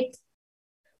like,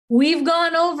 we've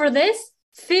gone over this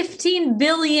 15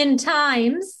 billion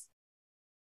times.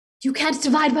 You can't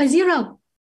divide by zero.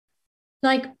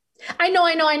 Like, I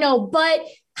know, but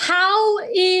how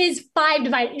is five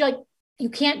divided? You're like, you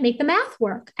can't make the math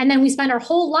work. And then we spend our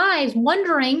whole lives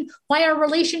wondering why our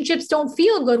relationships don't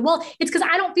feel good. Well, it's because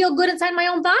I don't feel good inside my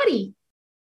own body.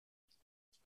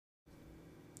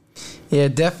 Yeah,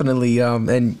 definitely.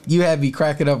 And you have me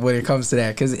cracking up when it comes to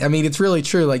that because I mean it's really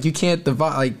true. Like you can't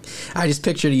divide. Like I just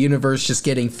picture the universe just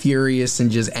getting furious and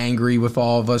just angry with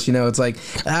all of us. You know, it's like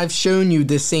I've shown you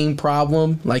this same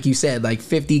problem, like you said, like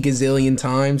 50 gazillion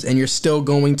times, and you're still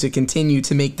going to continue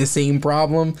to make the same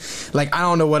problem. Like I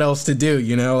don't know what else to do.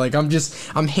 You know, like I'm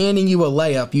handing you a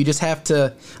layup. You just have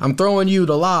to. I'm throwing you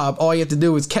the lob. All you have to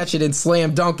do is catch it and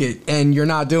slam dunk it, and you're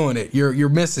not doing it. You're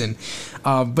missing.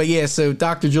 But yeah, so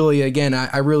Dr. Julia, again,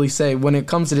 I really say when it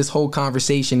comes to this whole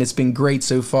conversation, it's been great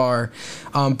so far.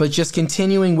 But just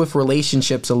continuing with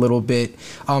relationships a little bit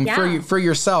for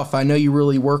yourself. I know you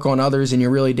really work on others and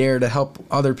you're really there to help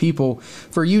other people.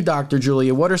 For you, Dr.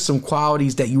 Julia, what are some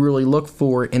qualities that you really look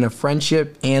for in a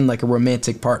friendship and like a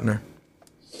romantic partner?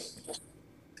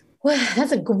 Well,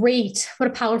 that's what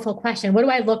a powerful question. What do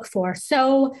I look for?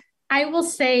 So I will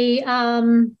say,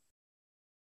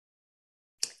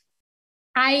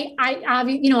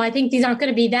 I think these aren't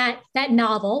going to be that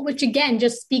novel, which again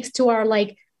just speaks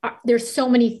to there's so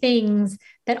many things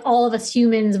that all of us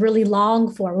humans really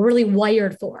long for, we're really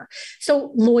wired for.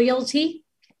 So loyalty.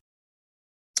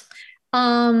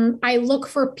 I look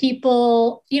for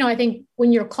people, I think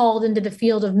when you're called into the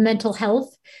field of mental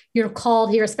health, you're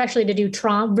called here, especially to do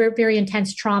trauma, very, very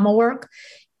intense trauma work.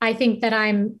 I think that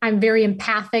I'm very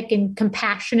empathic and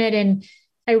compassionate, and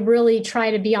I really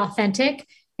try to be authentic.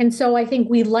 And so I think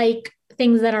we like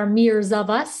things that are mirrors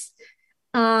of us.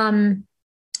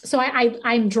 So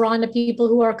I'm drawn to people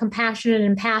who are compassionate,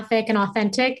 empathic, and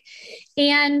authentic.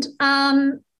 And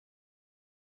I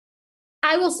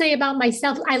will say about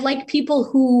myself, I like people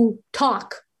who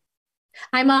talk.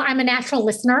 I'm a natural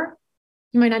listener.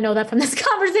 You might not know that from this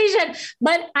conversation,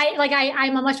 but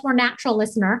I'm a much more natural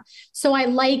listener. So I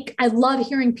love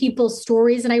hearing people's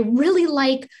stories, and I really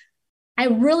like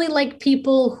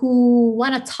people who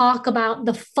want to talk about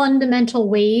the fundamental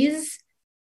ways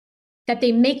that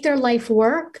they make their life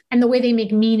work and the way they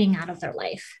make meaning out of their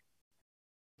life.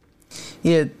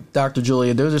 Yeah, Dr.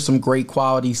 Julia, those are some great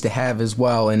qualities to have as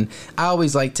well. And I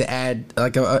always like to add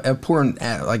like a important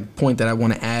point that I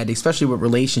want to add, especially with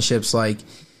relationships. Like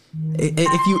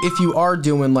if you are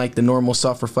doing like the normal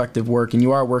self-reflective work and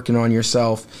you are working on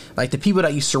yourself, like the people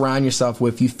that you surround yourself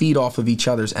with, you feed off of each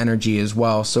other's energy as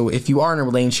well. So if you are in a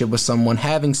relationship with someone,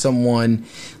 having someone,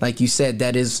 like you said,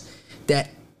 that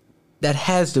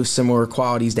has those similar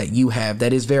qualities that you have,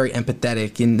 that is very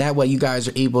empathetic, and that way you guys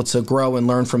are able to grow and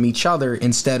learn from each other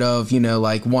instead of,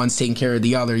 like one's taking care of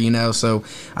the other, so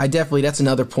that's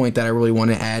another point that I really want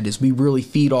to add is we really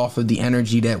feed off of the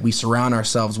energy that we surround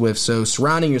ourselves with. So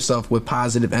surrounding yourself with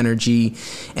positive energy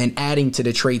and adding to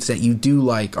the traits that you do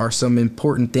like are some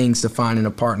important things to find in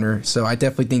a partner. So I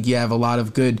definitely think you have a lot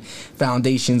of good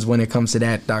foundations when it comes to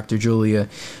that, Dr. Julia.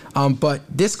 But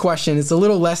this question is a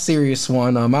little less serious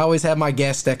one. I always have my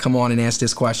guests that come on and ask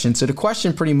this question. So the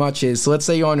question pretty much is, so let's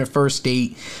say you're on your first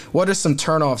date, what are some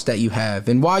turnoffs that you have?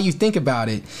 And while you think about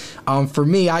it, for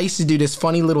me, I used to do this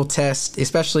funny little test,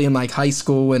 especially in like high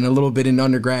school and a little bit in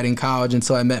undergrad and college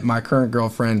until I met my current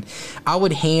girlfriend. I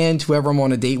would hand whoever I'm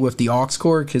on a date with the aux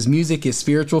cord because music is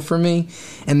spiritual for me.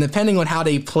 And depending on how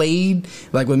they played,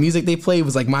 like what music they played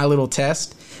was like my little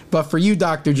test. But for you,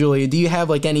 Dr. Julia, do you have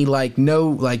like any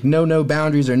no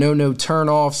boundaries or no turn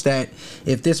offs that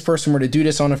if this person were to do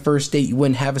this on a first date, you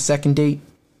wouldn't have a second date?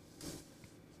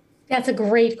 That's a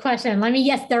great question.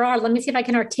 Yes, there are. Let me see if I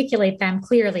can articulate them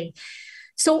clearly.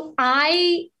 So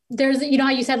there's, how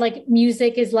you said like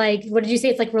music is like, what did you say?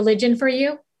 It's like religion for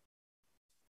you?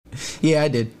 Yeah, I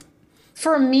did.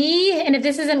 For me, and if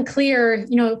this isn't clear,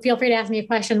 feel free to ask me a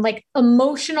question, like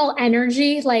emotional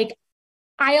energy, like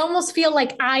I almost feel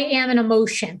like I am an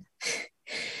emotion.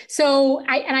 So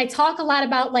I talk a lot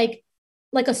about like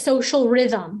a social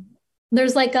rhythm.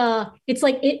 There's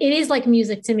it is like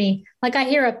music to me. Like I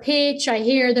hear a pitch,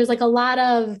 there's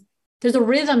a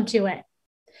rhythm to it.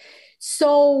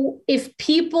 So if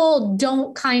people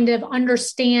don't kind of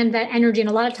understand that energy, and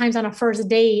a lot of times on a first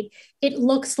date, it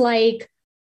looks like,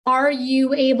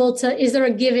 is there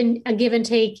a give and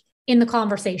take in the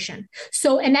conversation?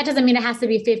 So, and that doesn't mean it has to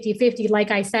be 50-50.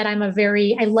 Like I said, I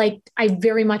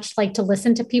very much like to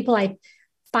listen to people. I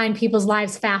find people's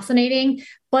lives fascinating,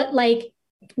 but like,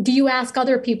 do you ask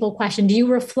other people questions? Do you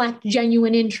reflect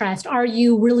genuine interest? Are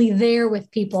you really there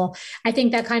with people? I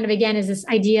think that kind of, again, is this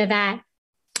idea that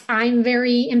I'm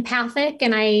very empathic,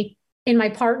 and in my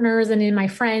partners and in my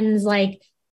friends, like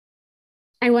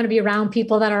I want to be around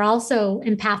people that are also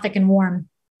empathic and warm.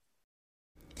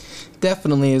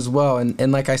 Definitely as well.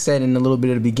 And like I said in a little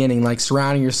bit of the beginning, like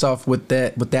surrounding yourself with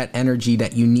that energy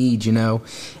that you need,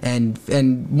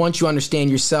 and once you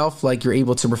understand yourself, like you're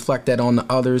able to reflect that on the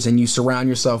others, and you surround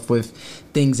yourself with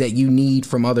things that you need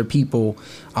from other people.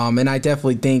 And I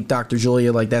definitely think, Dr.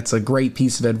 Julia, like that's a great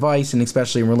piece of advice, and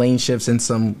especially in relationships and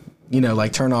some,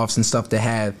 like turnoffs and stuff to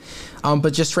have.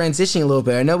 But just transitioning a little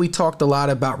bit, I know we talked a lot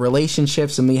about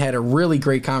relationships, and we had a really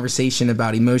great conversation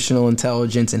about emotional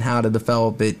intelligence and how to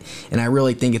develop it. And I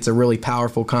really think it's a really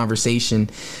powerful conversation.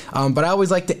 But I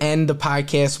always like to end the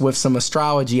podcast with some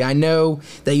astrology. I know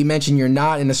that you mentioned you're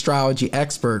not an astrology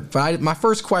expert, but my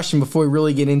first question before we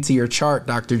really get into your chart,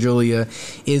 Dr. Julia,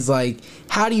 is like,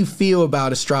 how do you feel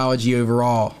about astrology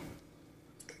overall?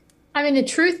 I mean, the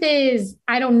truth is,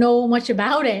 I don't know much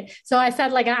about it. So I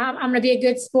said, like, I'm going to be a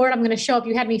good sport. I'm going to show up.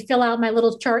 You had me fill out my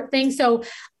little chart thing. So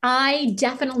I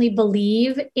definitely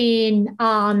believe in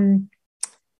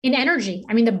energy.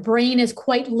 I mean, the brain is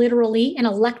quite literally an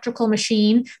electrical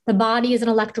machine. The body is an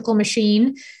electrical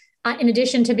machine. In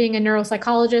addition to being a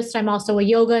neuropsychologist, I'm also a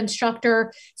yoga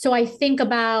instructor. So I think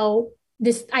about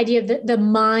this idea of the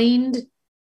mind.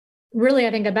 Really,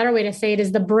 I think a better way to say it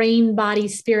is the brain, body,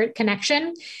 spirit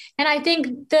connection. And I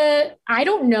think I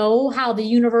don't know how the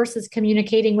universe is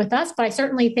communicating with us, but I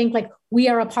certainly think like we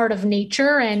are a part of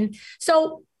nature. And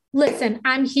so listen,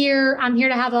 I'm here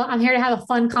to have a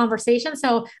fun conversation.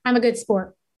 So I'm a good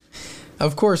sport.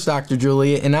 Of course, Dr.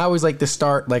 Julia, and I always like to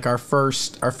start like our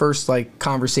first like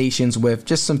conversations with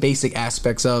just some basic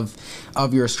aspects of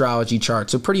your astrology chart.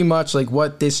 So pretty much like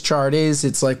what this chart is,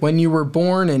 it's like when you were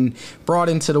born and brought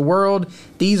into the world,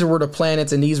 these were the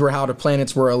planets and these were how the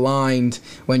planets were aligned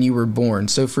when you were born.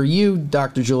 So for you,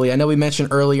 Dr. Julia, I know we mentioned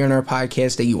earlier in our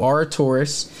podcast that you are a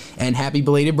Taurus, and happy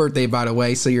belated birthday, by the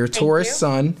way. So you're a Taurus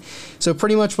sun. So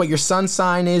pretty much what your sun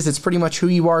sign is, it's pretty much who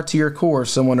you are to your core.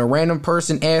 So when a random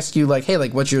person asks you like, hey,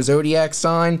 like what's your zodiac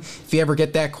sign? If you ever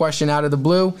get that question out of the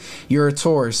blue, you're a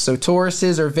Taurus. So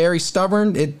Tauruses are very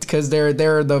stubborn because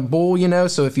they're the bull,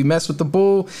 So if you mess with the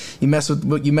bull, you mess with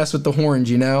the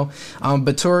horns,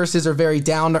 But Tauruses are very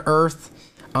down to earth.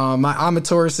 I'm a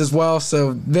Taurus as well,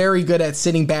 so very good at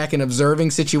sitting back and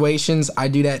observing situations. I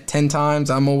do that 10 times.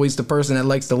 I'm always the person that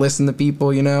likes to listen to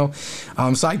people,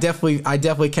 So I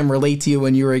definitely can relate to you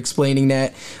when you were explaining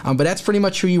that. But that's pretty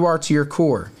much who you are to your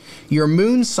core. Your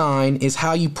moon sign is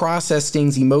how you process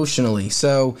things emotionally.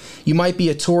 So you might be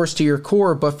a Taurus to your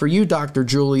core, but for you, Dr.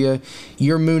 Julia,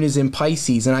 your moon is in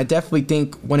Pisces. And I definitely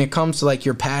think when it comes to like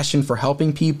your passion for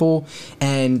helping people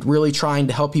and really trying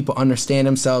to help people understand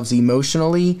themselves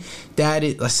emotionally,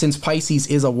 since Pisces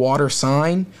is a water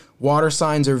sign, water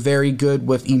signs are very good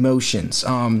with emotions.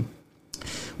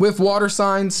 With water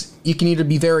signs, you can either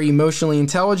be very emotionally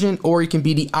intelligent or you can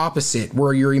be the opposite,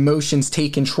 where your emotions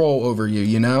take control over you,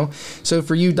 So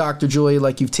for you, Dr. Julia,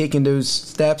 like you've taken those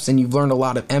steps and you've learned a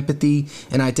lot of empathy.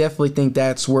 And I definitely think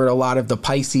that's where a lot of the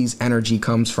Pisces energy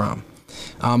comes from.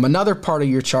 Another part of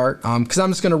your chart, because I'm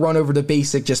just going to run over the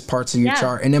basic just parts of your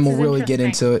chart, and then we'll really get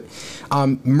into it.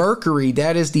 Mercury,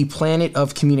 that is the planet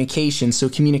of communication. So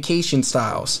communication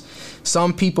styles.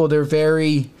 Some people, they're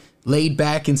very laid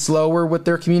back and slower with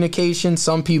their communication.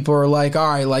 Some people are like, all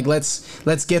right, like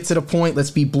let's get to the point.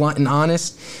 Let's be blunt and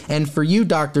honest. And for you,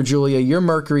 Dr. Julia, your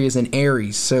Mercury is in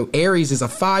Aries. So Aries is a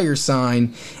fire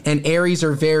sign, and Aries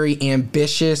are very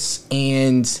ambitious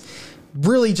and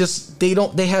really just they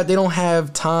don't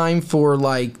have time for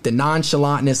like the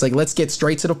nonchalantness. Like, let's get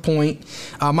straight to the point.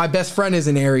 My best friend is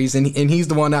in Aries, and he's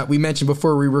the one that we mentioned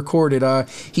before we recorded.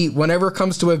 He whenever it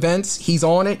comes to events, he's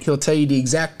on it. He'll tell you the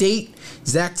exact date,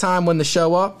 exact time when to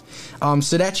show up.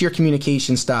 So that's your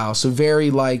communication style. So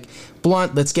very like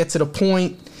blunt. Let's get to the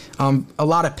point. A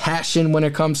lot of passion when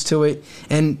it comes to it.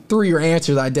 And through your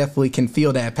answers, I definitely can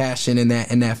feel that passion in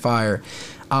that fire.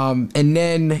 And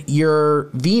then your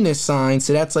Venus sign,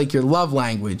 so that's like your love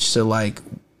language. So like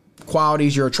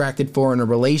qualities you're attracted for in a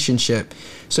relationship.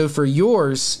 So for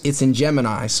yours, it's in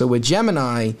Gemini. So with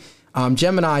Gemini,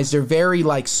 Geminis, they're very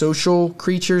like social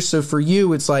creatures. So for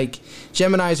you, it's like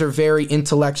Geminis are very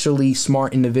intellectually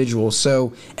smart individuals.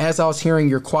 So as I was hearing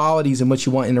your qualities and what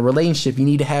you want in a relationship, you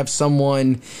need to have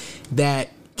someone that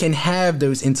can have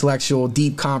those intellectual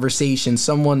deep conversations,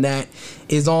 someone that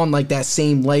is on like that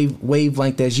same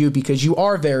wavelength as you, because you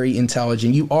are very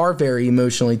intelligent, you are very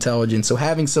emotionally intelligent. So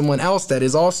having someone else that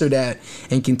is also that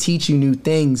and can teach you new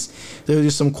things, those are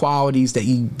some qualities that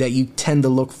you tend to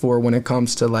look for when it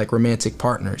comes to like romantic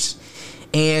partners.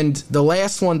 And the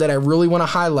last one that I really want to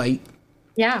highlight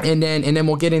Yeah. And then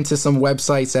we'll get into some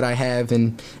websites that I have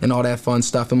and all that fun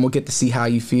stuff, and we'll get to see how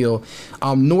you feel.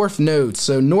 North Node.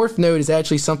 So North Node is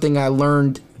actually something I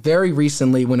learned very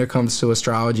recently when it comes to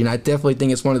astrology, and I definitely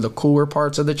think it's one of the cooler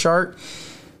parts of the chart.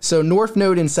 So North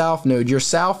Node and South Node. Your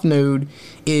South Node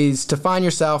is, to find your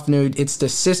South Node, it's the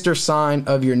sister sign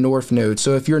of your North Node.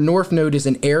 So if your North Node is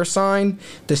an air sign,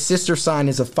 the sister sign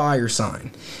is a fire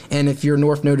sign. And if your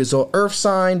North Node is an earth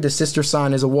sign, the sister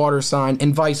sign is a water sign,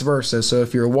 and vice versa. So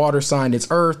if you're a water sign, it's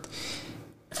earth,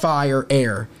 fire,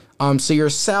 air. So your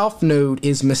South Node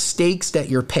is mistakes that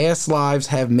your past lives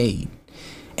have made.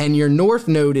 And your North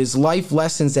Node is life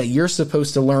lessons that you're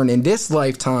supposed to learn in this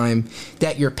lifetime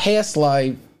that your past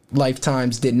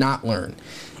lifetimes did not learn.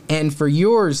 And for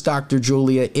yours, Dr.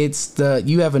 Julia,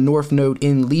 you have a North Node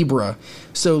in Libra.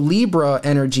 So Libra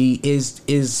energy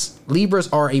is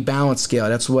Libras are a balance scale.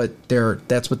 That's what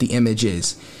the image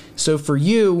is. So for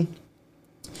you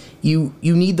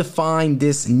need to find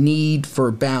this need for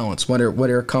balance,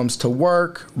 whether it comes to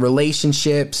work,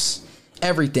 relationships,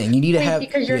 everything. You need to have,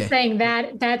 because you're saying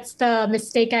that's the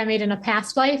mistake I made in a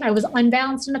past life. I was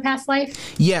unbalanced in a past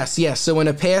life. Yes. So in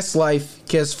a past life,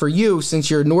 because for you,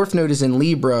 since your North Node is in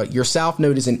Libra, your South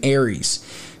Node is in Aries.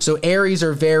 So Aries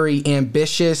are very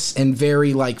ambitious and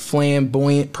very like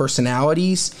flamboyant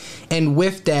personalities. And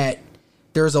with that,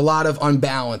 there's a lot of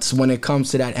unbalance when it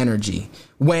comes to that energy.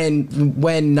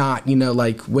 When not,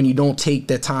 like when you don't take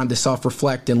the time to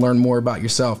self-reflect and learn more about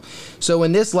yourself. So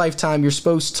in this lifetime, you're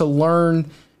supposed to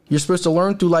learn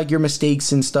through like your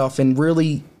mistakes and stuff, and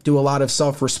really do a lot of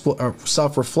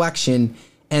self-reflection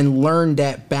and learn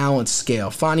that balance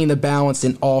scale, finding the balance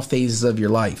in all phases of your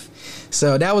life.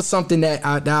 So that was something that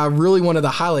I really wanted to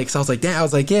highlight, because I was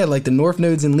like, yeah, like the North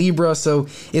Node's in Libra. So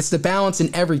it's the balance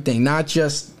in everything, not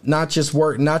just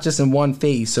work, not just in one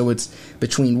phase. So it's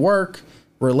between work,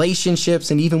 relationships,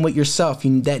 and even with yourself.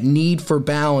 That need for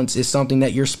balance is something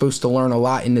that you're supposed to learn a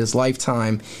lot in this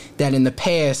lifetime, that in the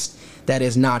past that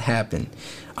has not happened.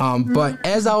 But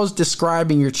as I was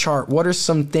describing your chart, what are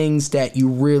some things that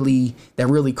really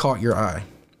caught your eye?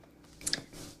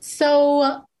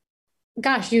 So,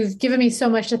 gosh, you've given me so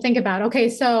much to think about. Okay,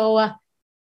 so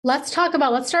let's start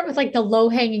with like the low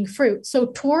hanging fruit. So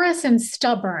Taurus and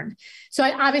stubborn. So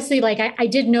I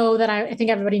did know that I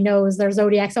think everybody knows their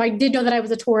zodiac. So I did know that I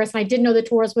was a Taurus, and I did know that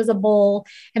Taurus was a bull,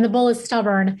 and the bull is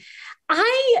stubborn.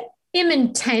 I am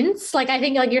intense. Like, I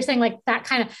think like you're saying like that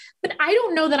kind of, but I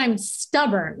don't know that I'm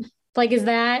stubborn. Like,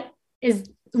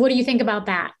 what do you think about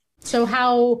that? So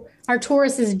how our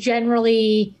Taurus is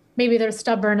generally, maybe they're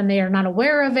stubborn and they are not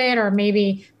aware of it, or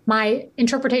maybe my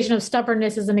interpretation of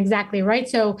stubbornness isn't exactly right.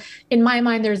 So in my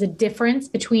mind, there's a difference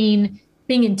between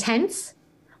being intense.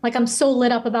 Like, I'm so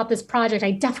lit up about this project, I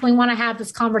definitely want to have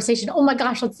this conversation. Oh my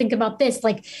gosh, let's think about this.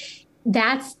 Like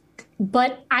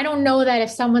but I don't know that if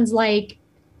someone's like,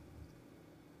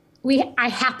 because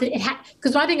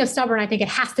when I think of stubborn, I think it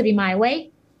has to be my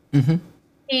way. Mm-hmm.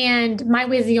 And my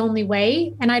way is the only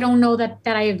way. And I don't know that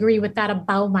I agree with that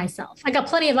about myself. I got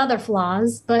plenty of other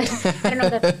flaws, but I don't know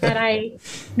that I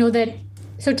know that.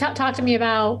 So talk to me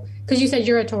about, because you said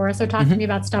you're a Taurus, so talk to me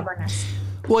about stubbornness.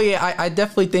 Well, yeah, I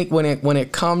definitely think when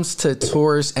it comes to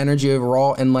Taurus energy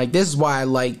overall, and like this is why I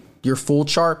like your full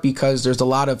chart, because there's a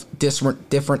lot of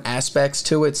different aspects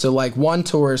to it. So like one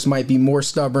Taurus might be more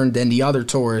stubborn than the other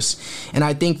Taurus. And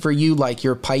I think for you, like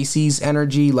your Pisces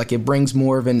energy, like it brings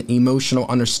more of an emotional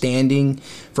understanding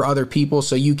for other people.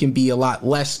 So you can be a lot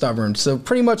less stubborn. So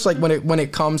pretty much like when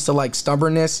it comes to like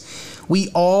stubbornness, we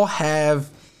all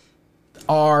have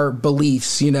our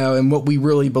beliefs, and what we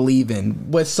really believe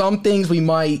in. With some things it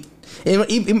might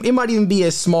even be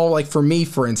as small, like for me,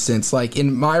 for instance, like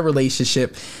in my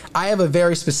relationship, I have a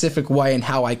very specific way in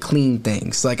how I clean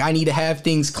things. Like I need to have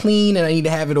things clean, and I need to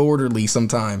have it orderly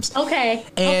sometimes. Okay.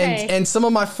 And some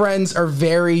of my friends are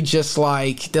very just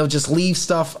like, they'll just leave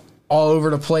stuff all over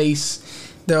the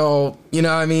place. They'll, what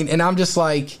I mean? And I'm just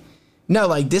like, no,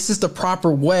 like this is the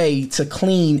proper way to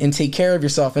clean and take care of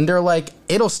yourself. And they're like,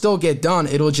 it'll still get done.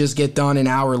 It'll just get done an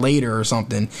hour later or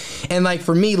something. And like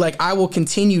for me, like I will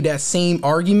continue that same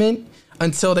argument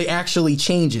until they actually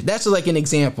change it. That's like an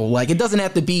example. Like it doesn't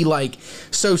have to be like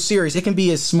so serious. It can be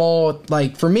as small.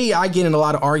 Like for me, I get in a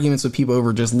lot of arguments with people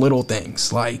over just little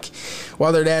things. Like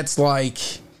whether that's like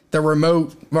the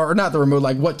remote, or not the remote,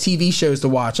 like what TV shows to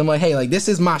watch. I'm like, hey, like this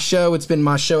is my show. It's been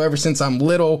my show ever since I'm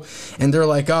little. And they're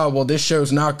like, oh, well, this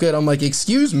show's not good. I'm like,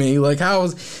 excuse me. Like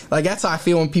that's how I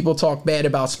feel when people talk bad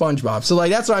about SpongeBob. So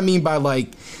like, that's what I mean by like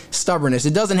stubbornness.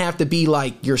 It doesn't have to be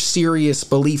like your serious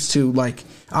beliefs to like,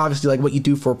 obviously like what you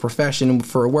do for a profession and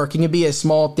for work. It can be as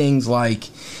small things like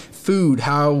food,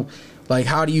 how Like,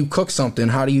 how do you cook something?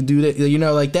 How do you do that? You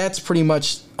know, like that's pretty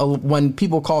much when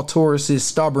people call Tauruses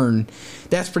stubborn,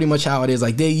 that's pretty much how it is.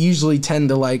 Like they usually tend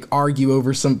to like argue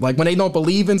over some, like when they don't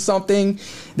believe in something,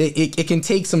 it can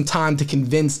take some time to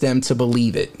convince them to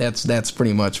believe it. That's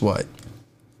pretty much what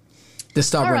the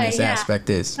stubbornness aspect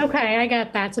is. Okay, I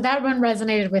get that. So that one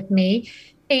resonated with me.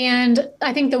 And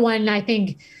I think the one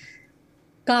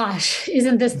gosh,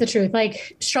 isn't this the truth?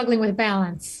 Like struggling with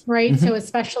balance, right? So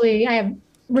especially I have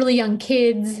really young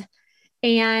kids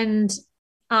and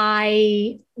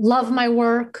I love my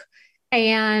work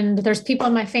and there's people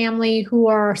in my family who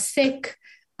are sick.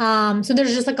 So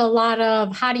there's just like a lot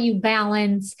of how do you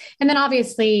balance? And then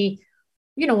obviously,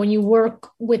 you know, when you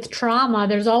work with trauma,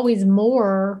 there's always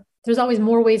more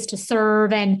ways to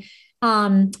serve. And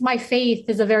my faith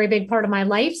is a very big part of my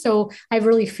life. So I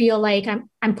really feel like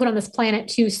I'm put on this planet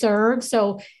to serve.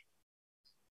 So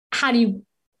how do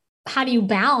you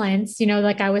balance, you know,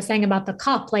 like I was saying about the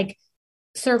cup, like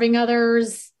serving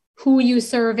others, who you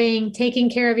serving, taking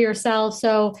care of yourself.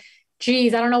 So,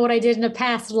 geez, I don't know what I did in a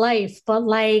past life, but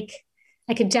like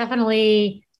I could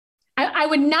definitely, I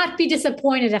would not be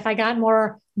disappointed if I got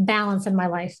more balance in my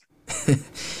life.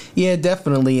 Yeah,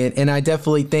 definitely. And I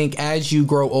definitely think as you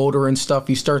grow older and stuff,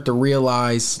 you start to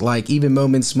realize like even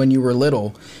moments when you were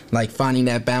little, like finding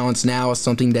that balance now is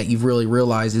something that you've really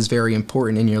realized is very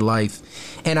important in your life.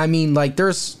 And I mean, like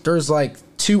there's like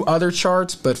 2 other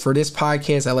charts, but for this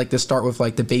podcast, I like to start with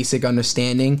like the basic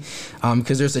understanding,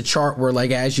 because there's a chart where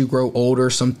like as you grow older,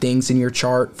 some things in your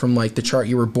chart from like the chart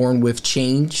you were born with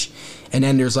change. And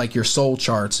then there's like your soul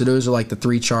chart. So those are like the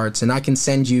 3 charts. And I can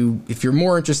send you, if you're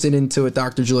more interested into it,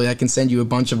 Dr. Julia, I can send you a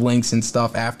bunch of links and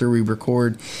stuff after we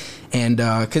record. And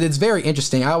because it's very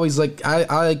interesting. I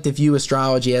like to view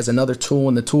astrology as another tool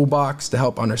in the toolbox to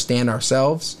help understand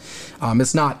ourselves.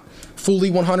 It's not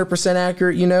fully 100%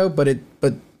 accurate, you know, but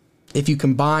if you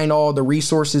combine all the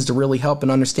resources to really help and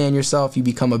understand yourself, you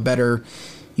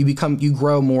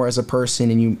grow more as a person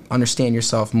and you understand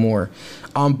yourself more.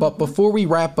 But before we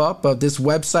wrap up, this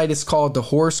website is called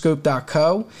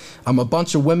thehoroscope.co. A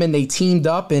bunch of women, they teamed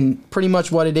up, and pretty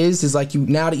much what it is like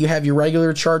now that you have your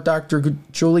regular chart, Dr.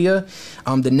 Julia,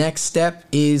 the next step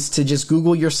is to just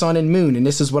Google your sun and moon. And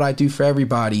this is what I do for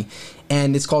everybody.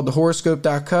 And it's called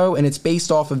thehoroscope.co, and it's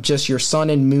based off of just your sun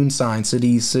and moon signs. So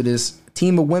this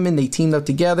team of women, they teamed up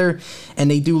together and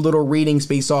they do little readings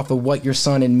based off of what your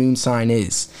sun and moon sign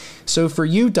is. So for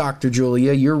you, Dr.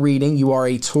 Julia, your reading, you are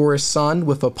a Taurus sun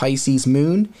with a Pisces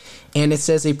moon, and it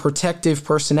says a protective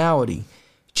personality.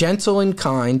 Gentle and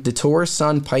kind, the Taurus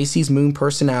sun Pisces moon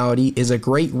personality is a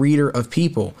great reader of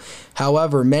people.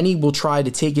 However, many will try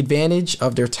to take advantage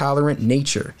of their tolerant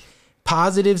nature.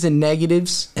 Positives and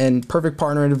negatives, and perfect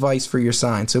partner and advice for your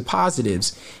sign. So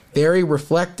positives, very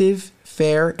reflective,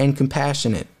 fair, and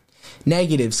compassionate.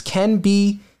 Negatives can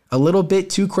be a little bit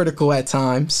too critical at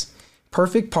times.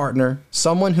 Perfect partner,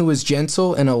 someone who is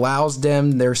gentle and allows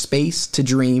them their space to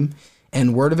dream.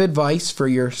 And word of advice for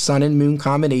your sun and moon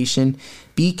combination,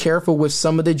 be careful with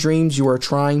some of the dreams you are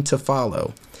trying to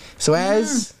follow. So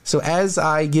as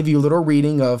I give you a little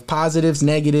reading of positives,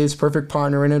 negatives, perfect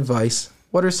partner, and advice,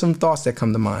 what are some thoughts that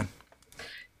come to mind?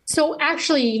 So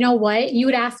actually, you know what? You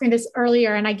had asked me this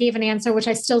earlier and I gave an answer, which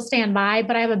I still stand by,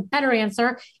 but I have a better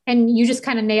answer and you just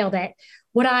kind of nailed it.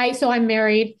 So I'm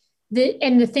married.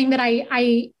 The thing that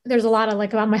there's a lot of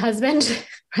like about my husband,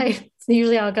 right? It's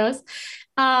usually how it goes.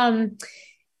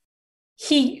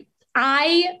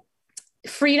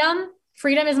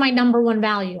 Freedom is my number one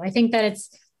value. I think that it's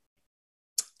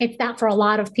that for a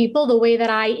lot of people, the way that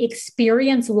I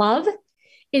experience love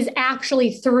is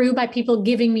actually through by people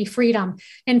giving me freedom.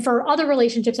 And for other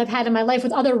relationships I've had in my life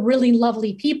with other really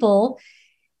lovely people,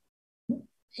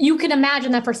 you can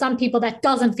imagine that for some people that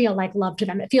doesn't feel like love to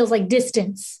them. It feels like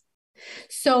distance.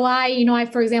 So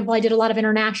for example, I did a lot of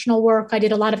international work. I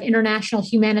did a lot of international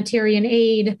humanitarian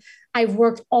aid. I've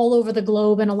worked all over the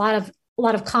globe in a lot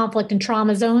of conflict and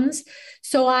trauma zones.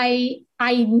 So I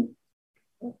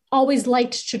always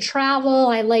liked to travel.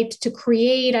 I liked to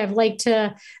create. I've liked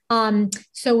to,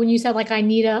 so when you said like, I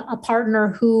need a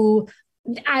partner who,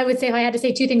 I would say if I had to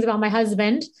say 2 things about my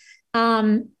husband,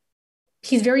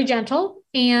 he's very gentle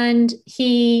and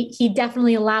he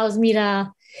definitely allows me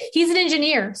to, he's an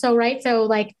engineer. So, right. So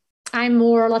like I'm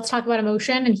more, let's talk about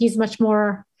emotion and he's much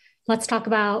more, let's talk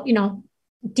about,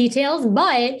 details,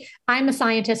 but I'm a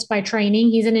scientist by training.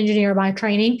 He's an engineer by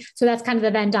training. So that's kind of the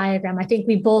Venn diagram. I think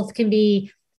we both can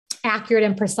be accurate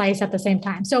and precise at the same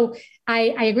time. So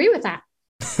I agree with that.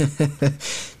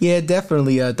 Yeah,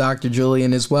 definitely, Dr.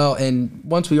 Julian, as well. And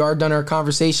once we are done our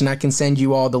conversation, I can send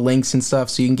you all the links and stuff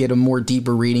so you can get a more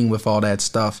deeper reading with all that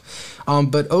stuff.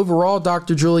 But overall,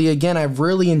 Dr. Julia, again, I've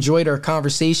really enjoyed our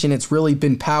conversation. It's really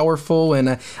been powerful,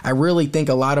 and I really think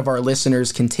a lot of our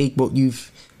listeners can take what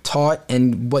you've taught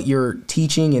and what you're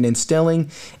teaching and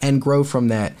instilling and grow from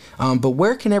that. But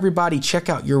where can everybody check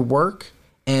out your work?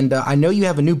 And I know you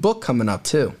have a new book coming up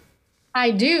too.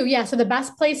 I do. Yeah. So the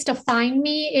best place to find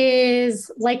me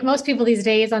is, like most people these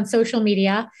days, on social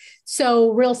media.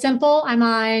 So real simple. I'm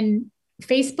on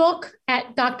Facebook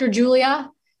at Dr. Julia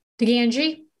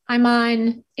DiGangi. I'm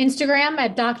on Instagram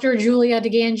at Dr. Julia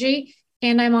DiGangi.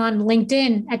 And I'm on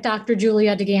LinkedIn at Dr.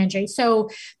 Julia DiGangi. So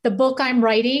the book I'm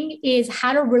writing is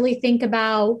how to really think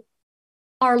about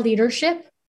our leadership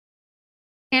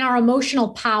and our emotional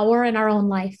power in our own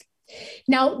life.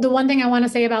 Now, the one thing I want to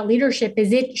say about leadership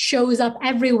is it shows up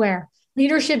everywhere.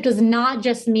 Leadership does not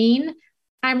just mean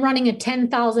I'm running a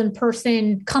 10,000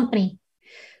 person company.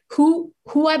 Who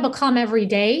I become every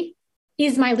day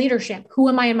is my leadership. Who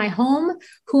am I in my home?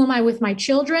 Who am I with my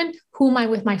children? Who am I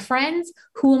with my friends?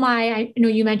 Who am I know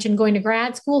you mentioned going to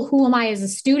grad school. Who am I as a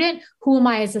student? Who am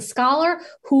I as a scholar?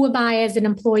 Who am I as an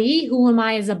employee? Who am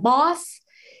I as a boss?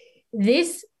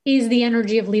 This is the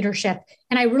energy of leadership.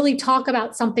 And I really talk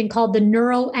about something called the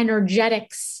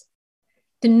neuroenergetics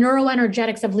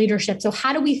of leadership. So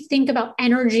how do we think about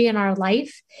energy in our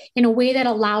life in a way that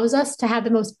allows us to have the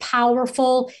most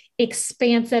powerful,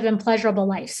 expansive, and pleasurable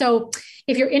life? So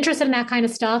if you're interested in that kind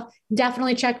of stuff,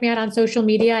 definitely check me out on social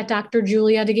media at Dr.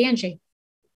 Julia DiGangi.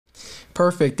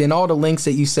 Perfect. And all the links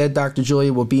that you said, Dr.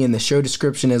 Julia, will be in the show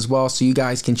description as well, so you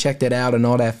guys can check that out and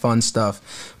all that fun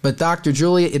stuff. But Dr.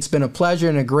 Julia, it's been a pleasure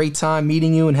and a great time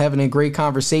meeting you and having a great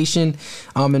conversation.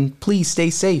 And please stay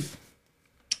safe.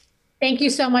 Thank you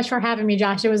so much for having me,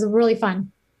 Josh. It was really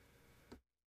fun.